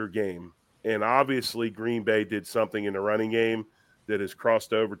your game. And obviously Green Bay did something in the running game that has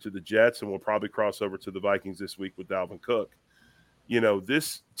crossed over to the Jets and will probably cross over to the Vikings this week with Dalvin Cook.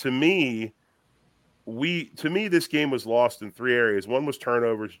 This to me, this game was lost in 3 areas. One was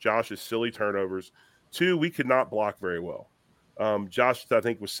turnovers, Josh's silly turnovers. 2, we could not block very well. Josh, I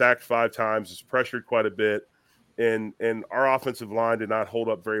think, was sacked 5 times, was pressured quite a bit, and our offensive line did not hold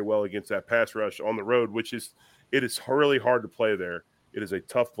up very well against that pass rush on the road, it is really hard to play there. It is a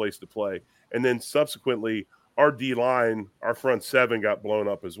tough place to play. And then subsequently, our D-line, our front 7 got blown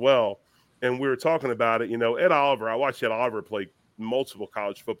up as well. And we were talking about it, Ed Oliver. I watched Ed Oliver play multiple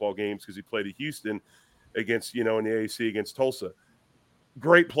college football games because he played at Houston against, in the AAC against Tulsa.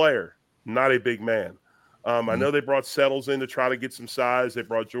 Great player, not a big man. I know they brought Settles in to try to get some size. They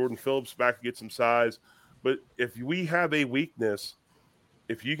brought Jordan Phillips back to get some size. But if we have a weakness,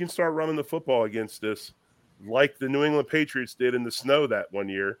 if you can start running the football against us, like the New England Patriots did in the snow that one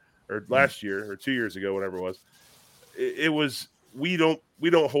year or last year or 2 years ago, whatever it was, we don't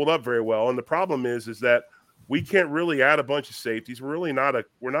hold up very well. And the problem is that we can't really add a bunch of safeties. We're not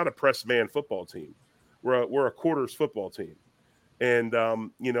a press man football team. We're a quarters football team. And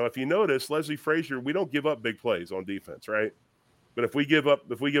if you notice, Leslie Frazier, we don't give up big plays on defense, right? But if we give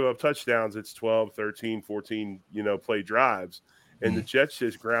up touchdowns, it's 12, 13, 14, play drives. And the Jets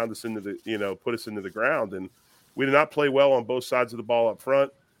just ground us into put us into the ground. And we did not play well on both sides of the ball up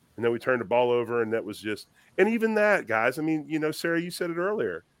front. And then we turned the ball over, and that was just – and even that, guys, I mean, Sarah, you said it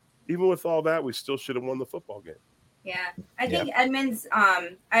earlier. Even with all that, we still should have won the football game. Yeah. I think Edmonds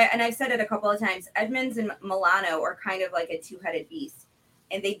and I've said it a couple of times, Edmonds and Milano are kind of like a two-headed beast.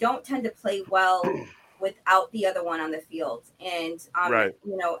 And they don't tend to play well without the other one on the field. And, right.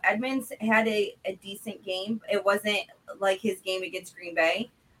 Edmonds had a decent game. It wasn't like his game against Green Bay.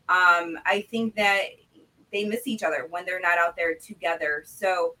 I think that they miss each other when they're not out there together.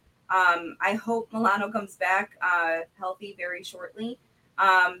 So I hope Milano comes back healthy very shortly.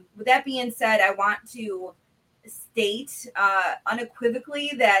 With that being said, I want to state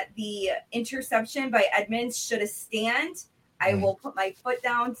unequivocally that the interception by Edmonds should have stand. I will put my foot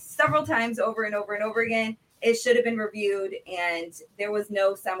down several times over and over and over again. It should have been reviewed, and there was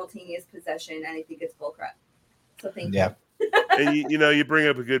no simultaneous possession, and I think it's bullcrap. So thank you. And you bring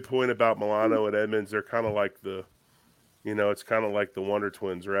up a good point about Milano and Edmonds. They're kind of like it's kind of like the Wonder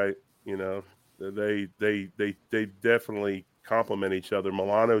Twins, right? They definitely complement each other.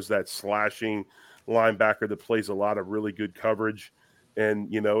 Milano's that slashing linebacker that plays a lot of really good coverage,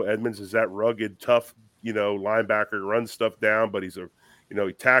 and Edmonds is that rugged, tough, linebacker, runs stuff down, but he's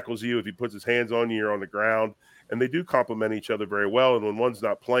he tackles you. If he puts his hands on you, you're on the ground, and they do complement each other very well. And when one's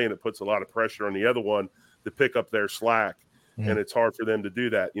not playing, it puts a lot of pressure on the other one to pick up their slack. And it's hard for them to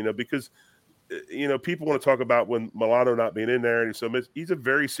do that, because, people want to talk about when Milano not being in there. And so he's a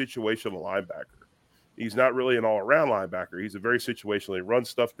very situational linebacker. He's not really an all-around linebacker. He's a very situational. He runs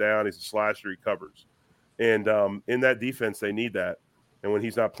stuff down. He's a slasher. He covers. And in that defense, they need that. And when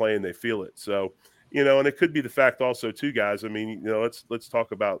he's not playing, they feel it. So, and it could be the fact also, too, guys. I mean, let's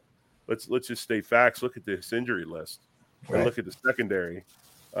talk about let's just state facts. Look at this injury list. Right. And look at the secondary.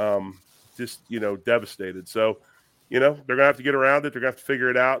 Just devastated. So, they're going to have to get around it. They're going to have to figure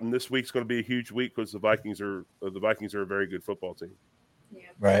it out. And this week's going to be a huge week because the Vikings are a very good football team. Yeah.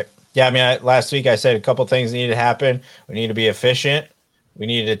 Right. Yeah. I mean, last week I said a couple things needed to happen. We need to be efficient. We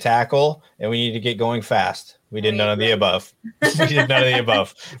needed to tackle, and we need to get going fast. We did none of the above. We did none of the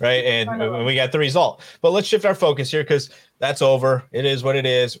above. Right. And we got the result. But let's shift our focus here because that's over. It is what it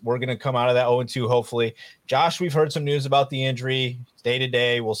is. We're going to come out of that 0-2, hopefully. Josh, we've heard some news about the injury. Day to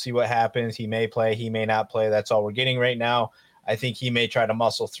day. We'll see what happens. He may play. He may not play. That's all we're getting right now. I think he may try to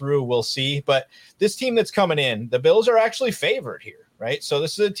muscle through. We'll see. But this team that's coming in, the Bills are actually favored here. Right. So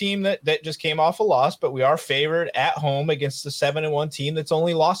this is a team that just came off a loss, but we are favored at home against the 7-1 team that's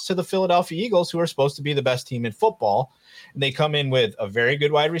only lost to the Philadelphia Eagles, who are supposed to be the best team in football. And they come in with a very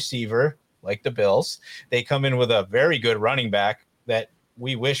good wide receiver, like the Bills. They come in with a very good running back that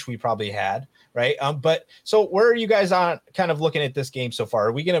we wish we probably had. Right. But so where are you guys on kind of looking at this game so far?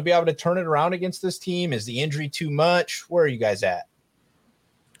 Are we going to be able to turn it around against this team? Is the injury too much? Where are you guys at?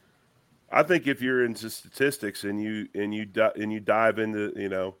 I think if you're into statistics and you dive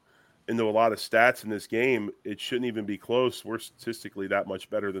into into a lot of stats in this game, it shouldn't even be close. We're statistically that much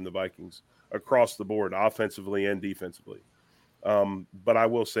better than the Vikings across the board, offensively and defensively. But I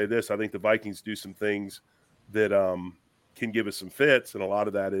will say this: I think the Vikings do some things that can give us some fits, and a lot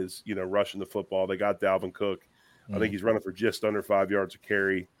of that is rushing the football. They got Dalvin Cook. I think he's running for just under 5 yards a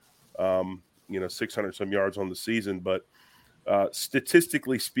carry. 600 some yards on the season, but.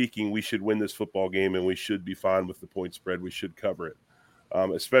 Statistically speaking, we should win this football game and we should be fine with the point spread. We should cover it,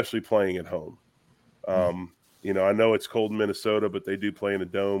 especially playing at home. I know it's cold in Minnesota, but they do play in a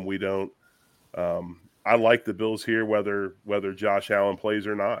dome. We don't. I like the Bills here, whether Josh Allen plays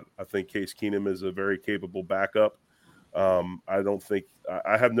or not. I think Case Keenum is a very capable backup. I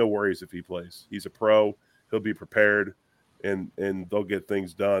have no worries if he plays. He's a pro. He'll be prepared, and they'll get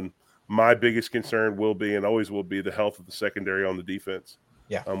things done. My biggest concern will be and always will be the health of the secondary on the defense.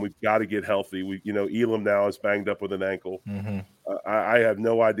 Yeah, we've got to get healthy. Elam now is banged up with an ankle. Mm-hmm. I have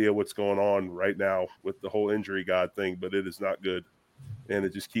no idea what's going on right now with the whole injury god thing, but it is not good, and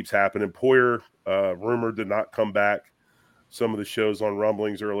it just keeps happening. Poyer rumored to not come back. Some of the shows on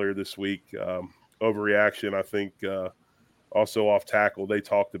Rumblings earlier this week, overreaction. I think also off tackle. They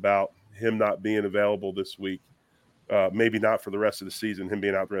talked about him not being available this week. Maybe not for the rest of the season, him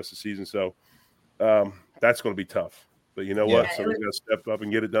being out the rest of the season. So that's going to be tough. But you know what? Somebody's got to step up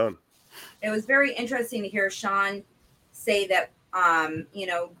and get it done. It was very interesting to hear Sean say that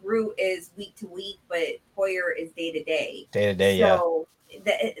Groot is week to week, but Poyer is day to day. Day to day, so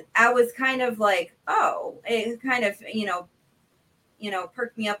I was kind of like, oh, it kind of,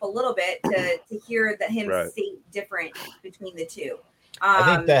 perked me up a little bit to hear that him Right. state different between the two.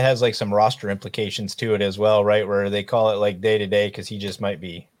 I think that has like some roster implications to it as well, right? Where they call it like day to day because he just might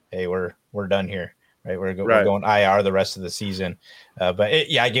be, hey, we're done here, right? We're going IR the rest of the season. I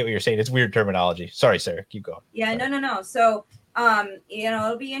get what you're saying. It's weird terminology. Sorry, Sarah, keep going. Yeah, Sorry. no. So,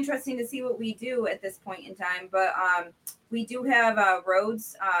 it'll be interesting to see what we do at this point in time. But we do have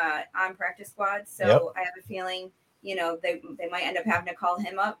Rhodes on practice squad, so Yep. I have a feeling, they might end up having to call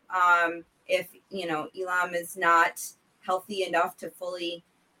him up if Elam is not healthy enough to fully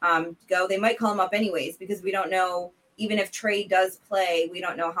go. They might call him up anyways because we don't know. Even if Trey does play, we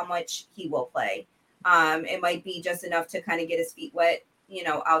don't know how much he will play. It might be just enough to kind of get his feet wet,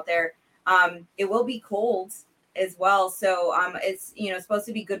 out there. It will be cold as well. So it's supposed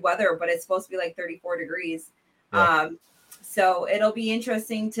to be good weather, but it's supposed to be like 34 degrees. Yeah. So it'll be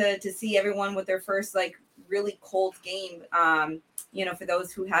interesting to see everyone with their first like really cold game. For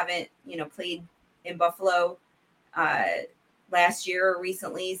those who haven't, played in Buffalo last year or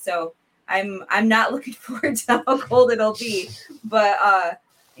recently. So I'm not looking forward to how cold it'll be, but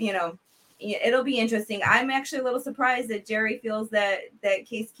it'll be interesting. I'm actually a little surprised that Jerry feels that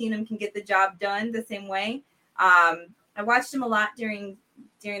Case Keenum can get the job done the same way. I watched him a lot during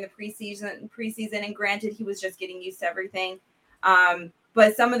the preseason, and granted, he was just getting used to everything.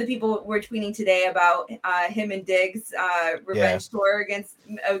 But some of the people were tweeting today about him and Diggs' revenge tour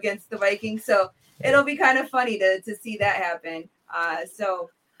against the Vikings. So it'll be kind of funny to see that happen. So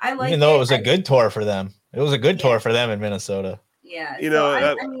I like. Even though it was a good tour for them, it was a good tour for them in Minnesota. Yeah,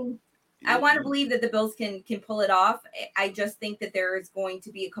 I want to believe that the Bills can pull it off. I just think that there is going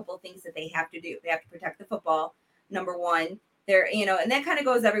to be a couple of things that they have to do. They have to protect the football. Number one, and that kind of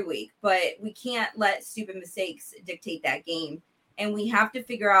goes every week, but we can't let stupid mistakes dictate that game. And we have to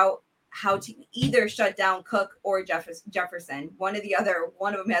figure out how to either shut down Cook or Jefferson. One or the other.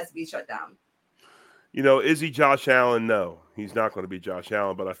 One of them has to be shut down. Is he Josh Allen? No, he's not going to be Josh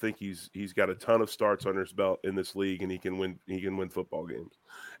Allen, but I think he's got a ton of starts under his belt in this league, and he can win football games.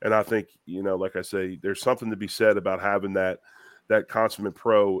 And I think, like I say, there's something to be said about having that consummate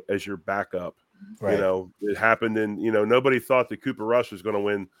pro as your backup. Right. It happened nobody thought that Cooper Rush was going to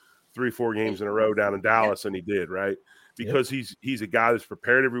win 3-4 games in a row down in Dallas, and he did, right? Because he's a guy that's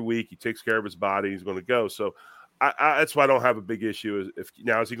prepared every week. He takes care of his body. He's going to go. So that's why I don't have a big issue. Is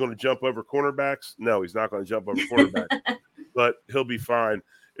he going to jump over cornerbacks? No, he's not going to jump over cornerbacks, but he'll be fine.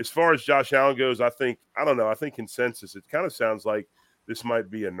 As far as Josh Allen goes, I think consensus, it kind of sounds like this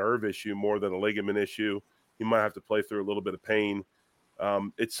might be a nerve issue more than a ligament issue. He might have to play through a little bit of pain.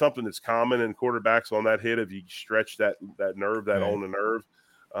 It's something that's common in quarterbacks on that hit. If you stretch that nerve, on the nerve,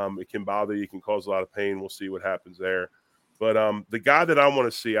 it can bother you. It can cause a lot of pain. We'll see what happens there. But the guy that I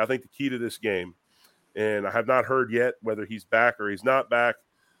want to see, I think the key to this game, and I have not heard yet whether he's back or he's not back.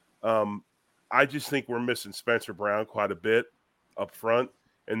 I just think we're missing Spencer Brown quite a bit up front.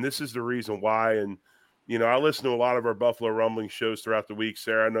 And this is the reason why. And, I listen to a lot of our Buffalo Rumbling shows throughout the week.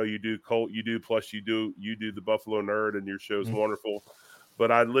 Sarah, I know you do. Colt, you do. Plus you do the Buffalo Nerd, and your show's wonderful.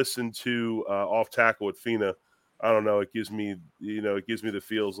 But I listen to Off Tackle with Fina. I don't know. It gives me the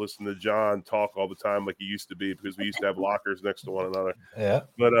feels listening to John talk all the time like he used to be, because we used to have lockers next to one another. Yeah.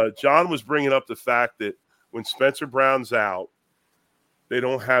 But John was bringing up the fact that when Spencer Brown's out, they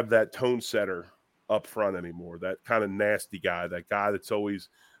don't have that tone setter up front anymore. That kind of nasty guy, that guy that's always,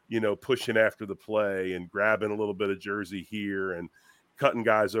 pushing after the play and grabbing a little bit of jersey here and cutting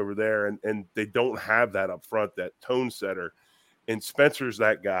guys over there. And they don't have that up front, that tone setter. And Spencer's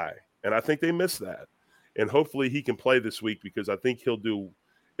that guy. And I think they miss that. And hopefully he can play this week, because I think it'll do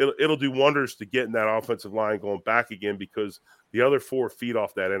wonders to getting that offensive line going back again, because the other four feed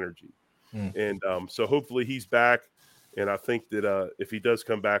off that energy. And so hopefully he's back. And I think that if he does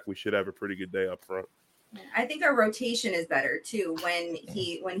come back, we should have a pretty good day up front. I think our rotation is better too when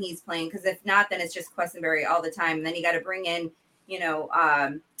he's playing, because if not, then it's just Quessenberry all the time. And then you got to bring in,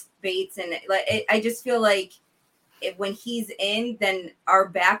 Bates, and I just feel like when he's in, then our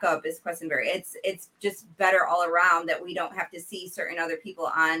backup is Quessenberry. It's just better all around that we don't have to see certain other people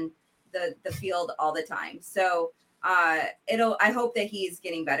on the field all the time. So I hope that he's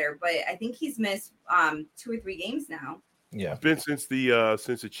getting better, but I think he's missed 2 or 3 games now. Yeah, it's been since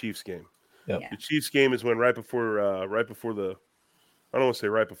the Chiefs game. Yep. The Chiefs game is when right before the, I don't want to say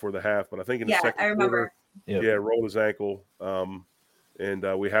right before the half, but I think in the second quarter, rolled his ankle. And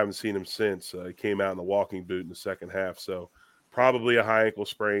we haven't seen him since. He came out in a walking boot in the second half. So probably a high ankle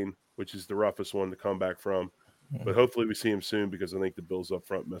sprain, which is the roughest one to come back from. But hopefully we see him soon because I think the Bills up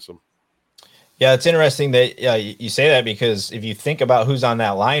front miss him. Yeah, it's interesting that you say that, because if you think about who's on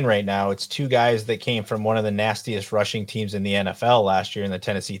that line right now, it's two guys that came from one of the nastiest rushing teams in the NFL last year in the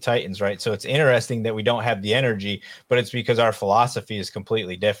Tennessee Titans, right? So it's interesting that we don't have the energy, but it's because our philosophy is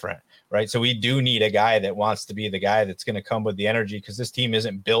completely different, right? So we do need a guy that wants to be the guy that's going to come with the energy, because this team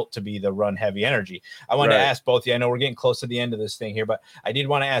isn't built to be the run heavy energy. I want to ask both of you, I know we're getting close to the end of this thing here, but I did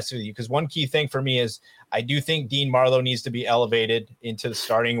want to ask you, because one key thing for me is I do think Dean Marlowe needs to be elevated into the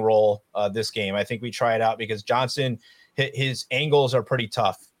starting role this game. I think we try it out because Johnson, his angles are pretty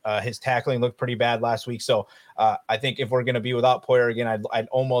tough. His tackling looked pretty bad last week. So I think if we're going to be without Poyer again, I'd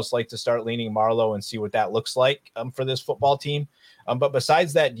almost like to start leaning Marlowe and see what that looks like for this football team. But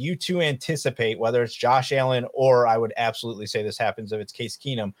besides that, do you two anticipate, whether it's Josh Allen or I would absolutely say this happens if it's Case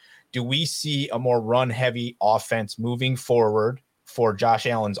Keenum, do we see a more run-heavy offense moving forward for Josh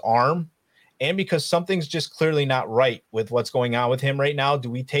Allen's arm? And because something's just clearly not right with what's going on with him right now, do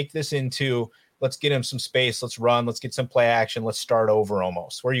we take this into, let's get him some space, let's run, let's get some play action, let's start over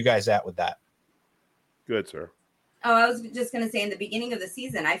almost? Where are you guys at with that? Good, sir. Oh, I was just going to say, in the beginning of the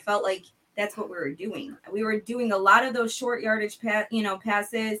season, I felt like that's what we were doing. We were doing a lot of those short yardage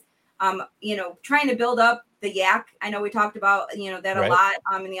passes, trying to build up the yak. I know we talked about, that a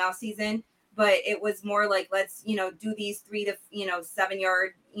lot in the off season, but it was more like, let's, do these 3 to 7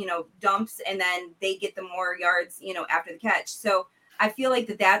 yard, dumps, and then they get the more yards, after the catch. So I feel like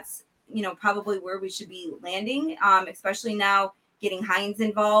that's, probably where we should be landing, especially now getting Hines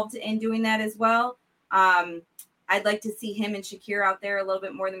involved in doing that as well. I'd like to see him and Shakir out there a little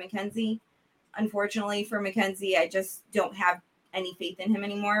bit more than McKenzie. Unfortunately for McKenzie, I just don't have any faith in him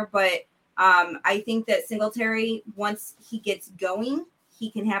anymore. But I think that Singletary, once he gets going, he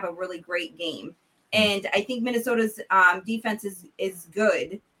can have a really great game. And I think Minnesota's defense is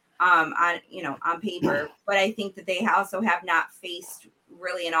good on paper, but I think that they also have not faced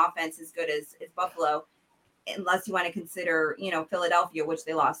really an offense as good as Buffalo, unless you want to consider, Philadelphia, which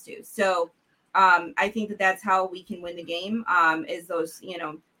they lost to. So I think that that's how we can win the game, is those,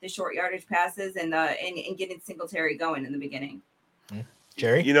 the short yardage passes and getting Singletary going in the beginning.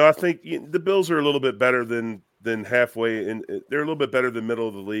 Jerry? I think the Bills are a little bit better than halfway, and they're a little bit better than middle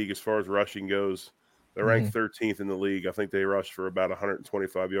of the league as far as rushing goes. They're ranked 13th in the league. I think they rush for about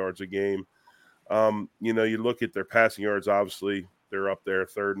 125 yards a game. You look at their passing yards, obviously they're up there,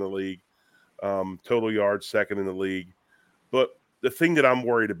 third in the league. Total yards, second in the league. But the thing that I'm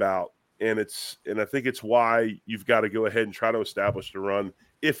worried about, and I think it's why you've got to go ahead and try to establish the run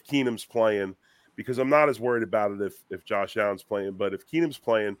if Keenum's playing, because I'm not as worried about it if Josh Allen's playing. But if Keenum's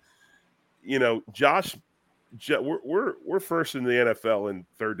playing, we're first in the NFL in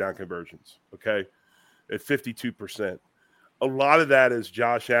third down conversions, okay, at 52%. A lot of that is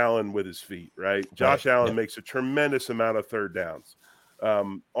Josh Allen with his feet, right? Josh Allen makes a tremendous amount of third downs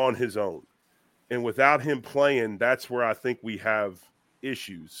on his own. And without him playing, that's where I think we have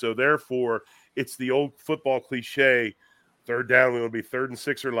issues. So therefore, it's the old football cliche, third down, we want to be 3rd and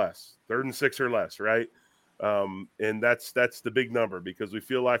 6 or less, right? And that's the big number, because we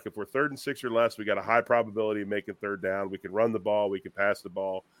feel like if we're 3rd and 6 or less, we got a high probability of making third down. We can run the ball, we can pass the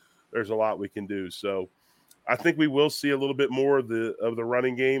ball. There's a lot we can do. So I think we will see a little bit more of the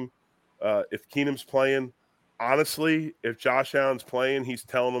running game if Keenum's playing. Honestly, if Josh Allen's playing, he's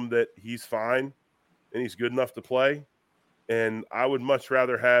telling them that he's fine and he's good enough to play. And I would much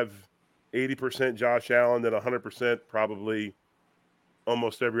rather have 80% Josh Allen than 100% probably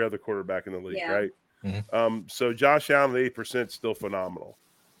almost every other quarterback in the league, right? Mm-hmm. So Josh Allen at 8% is still phenomenal.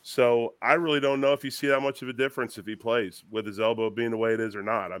 So I really don't know if you see that much of a difference if he plays with his elbow being the way it is or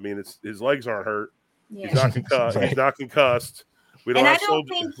not. I mean, his legs aren't hurt. Yeah. He's not concussed. He's not concussed. We don't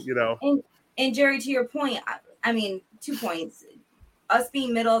think, And Jerry, to your point, I mean, 2 points. Us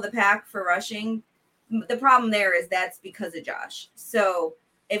being middle of the pack for rushing, the problem there is that's because of Josh. So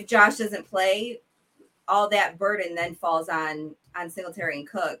if Josh doesn't play, all that burden then falls on Singletary and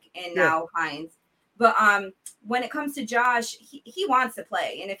Cook, and now Hines. But when it comes to Josh, he wants to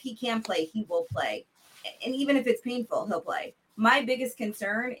play. And if he can play, he will play. And even if it's painful, he'll play. My biggest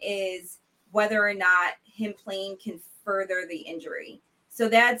concern is whether or not him playing can further the injury. So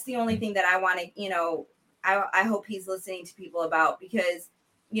that's the only thing that I want to, I hope he's listening to people about, because,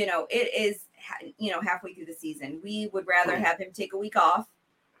 it is, halfway through the season. We would rather have him take a week off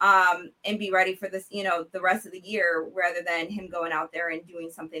and be ready for this, the rest of the year, rather than him going out there and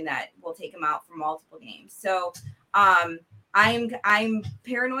doing something that will take him out for multiple games. So I'm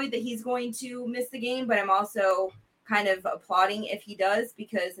paranoid that he's going to miss the game, but I'm also kind of applauding if he does,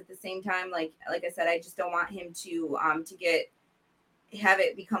 because at the same time, like I said, I just don't want him to have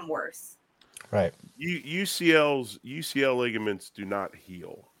it become worse. Right. UCL ligaments do not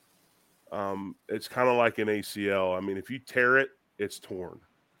heal. It's kind of like an ACL. I mean, if you tear it, it's torn.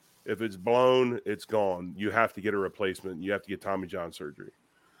 If it's blown, it's gone. You have to get a replacement. You have to get Tommy John surgery.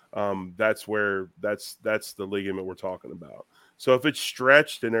 That's the ligament we're talking about. So if it's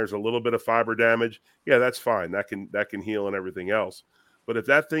stretched and there's a little bit of fiber damage, yeah, that's fine. That can heal and everything else. But if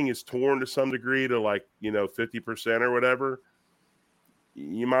that thing is torn to some degree to 50% or whatever,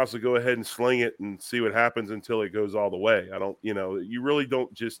 you might as well go ahead and sling it and see what happens until it goes all the way. You really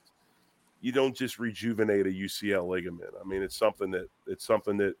don't just rejuvenate a UCL ligament. I mean, it's something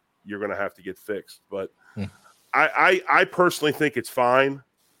that you're going to have to get fixed. But I personally think it's fine.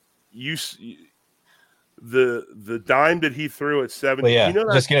 The dime that he threw at 70. Well, yeah,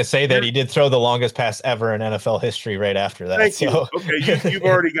 just going to say that he did throw the longest pass ever in NFL history right after that. Thank you. Okay, you've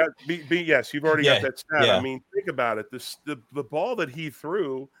already got yes, you've already got that stat. Yeah. I mean, think about it. The ball that he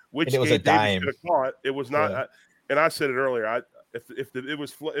threw, which it was a dime. Could have caught, it was not. Yeah. And I said it earlier. If it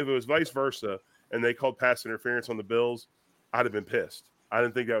was vice versa and they called pass interference on the Bills, I'd have been pissed. I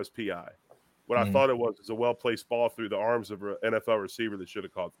didn't think that was PI. What I thought it was a well-placed ball through the arms of an NFL receiver that should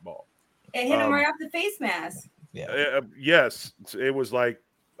have caught the ball. It hit him right off the face mask. Yeah. Yes, it was like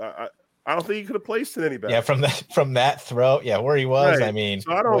I don't think he could have placed it any better. Yeah, from that throw, yeah, where he was. Right. I mean,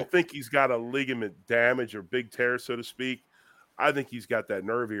 so I don't think he's got a ligament damage or big tear, so to speak. I think he's got that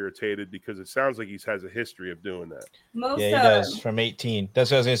nerve irritated because it sounds like he has a history of doing that. He does from 18.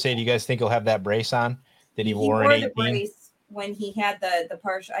 That's what I was going to say. Do you guys think he'll have that brace on that he wore in 18? The brace when he had the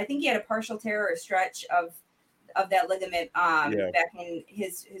partial. I think he had a partial tear or a stretch of that ligament back in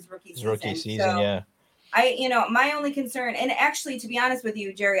his rookie season. So, my only concern, and actually, to be honest with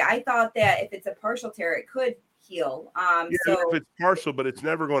you, Jerry, I thought that if it's a partial tear, it could heal. If it's partial, but it's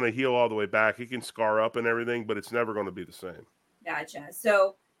never going to heal all the way back. It can scar up and everything, but it's never going to be the same. Gotcha.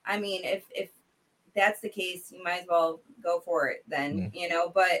 So, I mean, if that's the case, you might as well go for it then,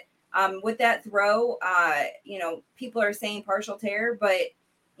 but with that throw, people are saying partial tear, but,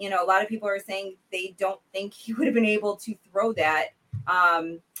 a lot of people are saying they don't think he would have been able to throw that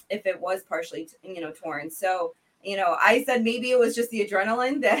if it was partially, torn. So, I said maybe it was just the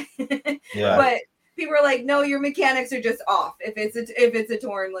adrenaline that, but people are like, no, your mechanics are just off if it's a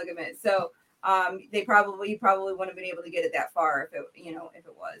torn ligament. So, they probably wouldn't have been able to get it that far if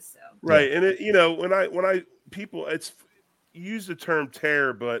it was. So right, and when I people use the term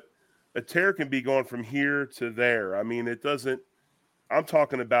tear, but a tear can be going from here to there. I mean, it doesn't. I'm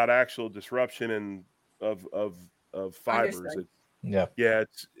talking about actual disruption and of fibers.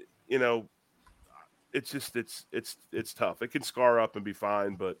 It's tough. It can scar up and be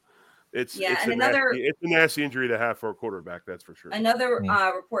fine, but it's a nasty injury to have for a quarterback. That's for sure. Another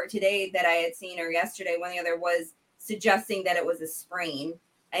report today that I had seen, or yesterday, one of the other was suggesting that it was a sprain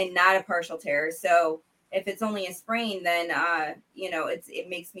and not a partial tear. So if it's only a sprain, then it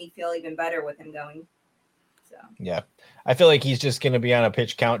makes me feel even better with him going. So yeah, I feel like he's just going to be on a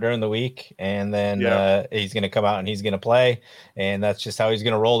pitch count during the week, and then he's going to come out and he's going to play, and that's just how he's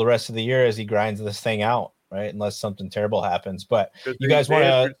going to roll the rest of the year as he grinds this thing out. Right, unless something terrible happens. But you guys want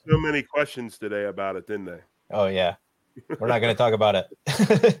to? So many questions today about it, didn't they? Oh yeah, we're not going to talk about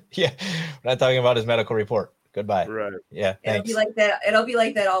it. Yeah, we're not talking about his medical report. Goodbye. Right. Yeah. Thanks. It'll be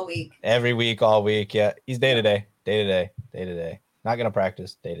like that all week. Every week, all week. Yeah, he's day to day. Not going to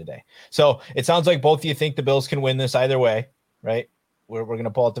practice day to day. So it sounds like both of you think the Bills can win this either way, right? We're going to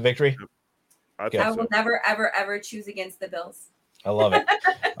pull out the victory. I will never, ever, ever choose against the Bills. I love it.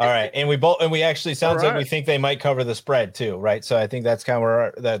 All right. And we actually sounds like we think they might cover the spread too, right? So I think that's kind of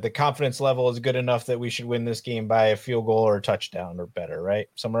where the confidence level is good enough that we should win this game by a field goal or a touchdown or better, right?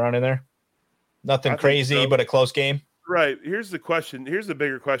 Somewhere around in there. Nothing crazy, but a close game. Right. Here's the question. Here's the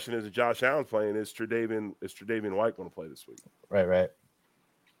bigger question: is Josh Allen playing? Is Tre'Davious White going to play this week? Right.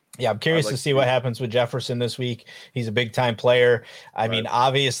 Yeah, I'm curious to see what happens with Jefferson this week. He's a big-time player. I mean,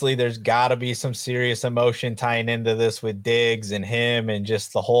 obviously, there's got to be some serious emotion tying into this with Diggs and him and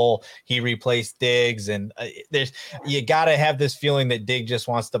just the whole he replaced Diggs. And you got to have this feeling that Diggs just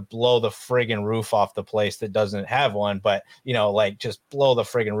wants to blow the friggin' roof off the place that doesn't have one. But, just blow the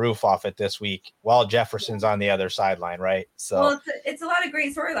friggin' roof off it this week while Jefferson's on the other sideline, right? So well, it's a lot of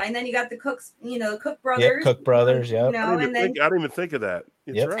great storyline. Then you got the Cooks, the Cook brothers. Yeah, Cook brothers, yeah. I didn't even think of that.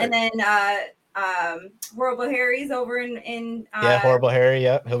 It's right. And then Horrible Harry's over in Horrible Harry.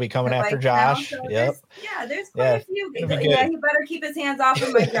 Yep, he'll be coming after Josh. So there's quite a few. He better keep his hands off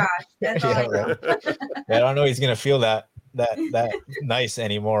of my Josh. That's all I know. I don't know he's gonna feel that nice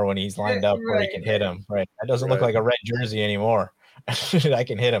anymore when he's lined up where he can hit him. Right, that doesn't look like a red jersey anymore. I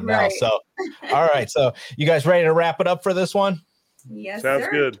can hit him now. So, all right. So, you guys ready to wrap it up for this one? Yes, sounds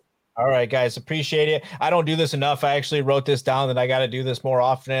good. All right, guys, appreciate it. I don't do this enough. I actually wrote this down that I got to do this more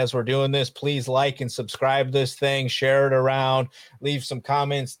often as we're doing this. Please like and subscribe this thing, share it around, leave some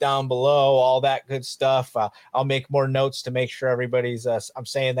comments down below, all that good stuff. I'll make more notes to make sure everybody's I'm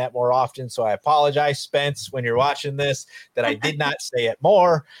saying that more often. So I apologize, Spence, when you're watching this, that I did not say it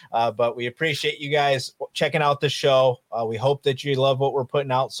more. But we appreciate you guys checking out the show. We hope that you love what we're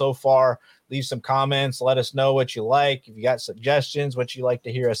putting out so far. Leave some comments. Let us know what you like. If you got suggestions, what you like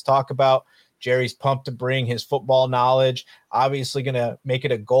to hear us talk about. Jerry's pumped to bring his football knowledge. Obviously going to make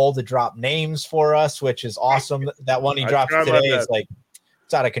it a goal to drop names for us, which is awesome. That one he dropped today is like,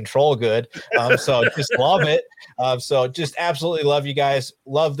 it's out of control good. So just love it. So just absolutely love you guys.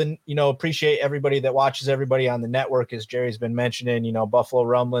 Love appreciate everybody that watches everybody on the network, as Jerry's been mentioning, Buffalo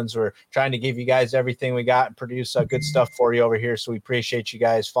Rumblings. We're trying to give you guys everything we got and produce good stuff for you over here. So we appreciate you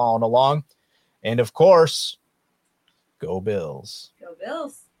guys following along. And of course, go Bills. Go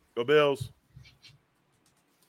Bills. Go Bills.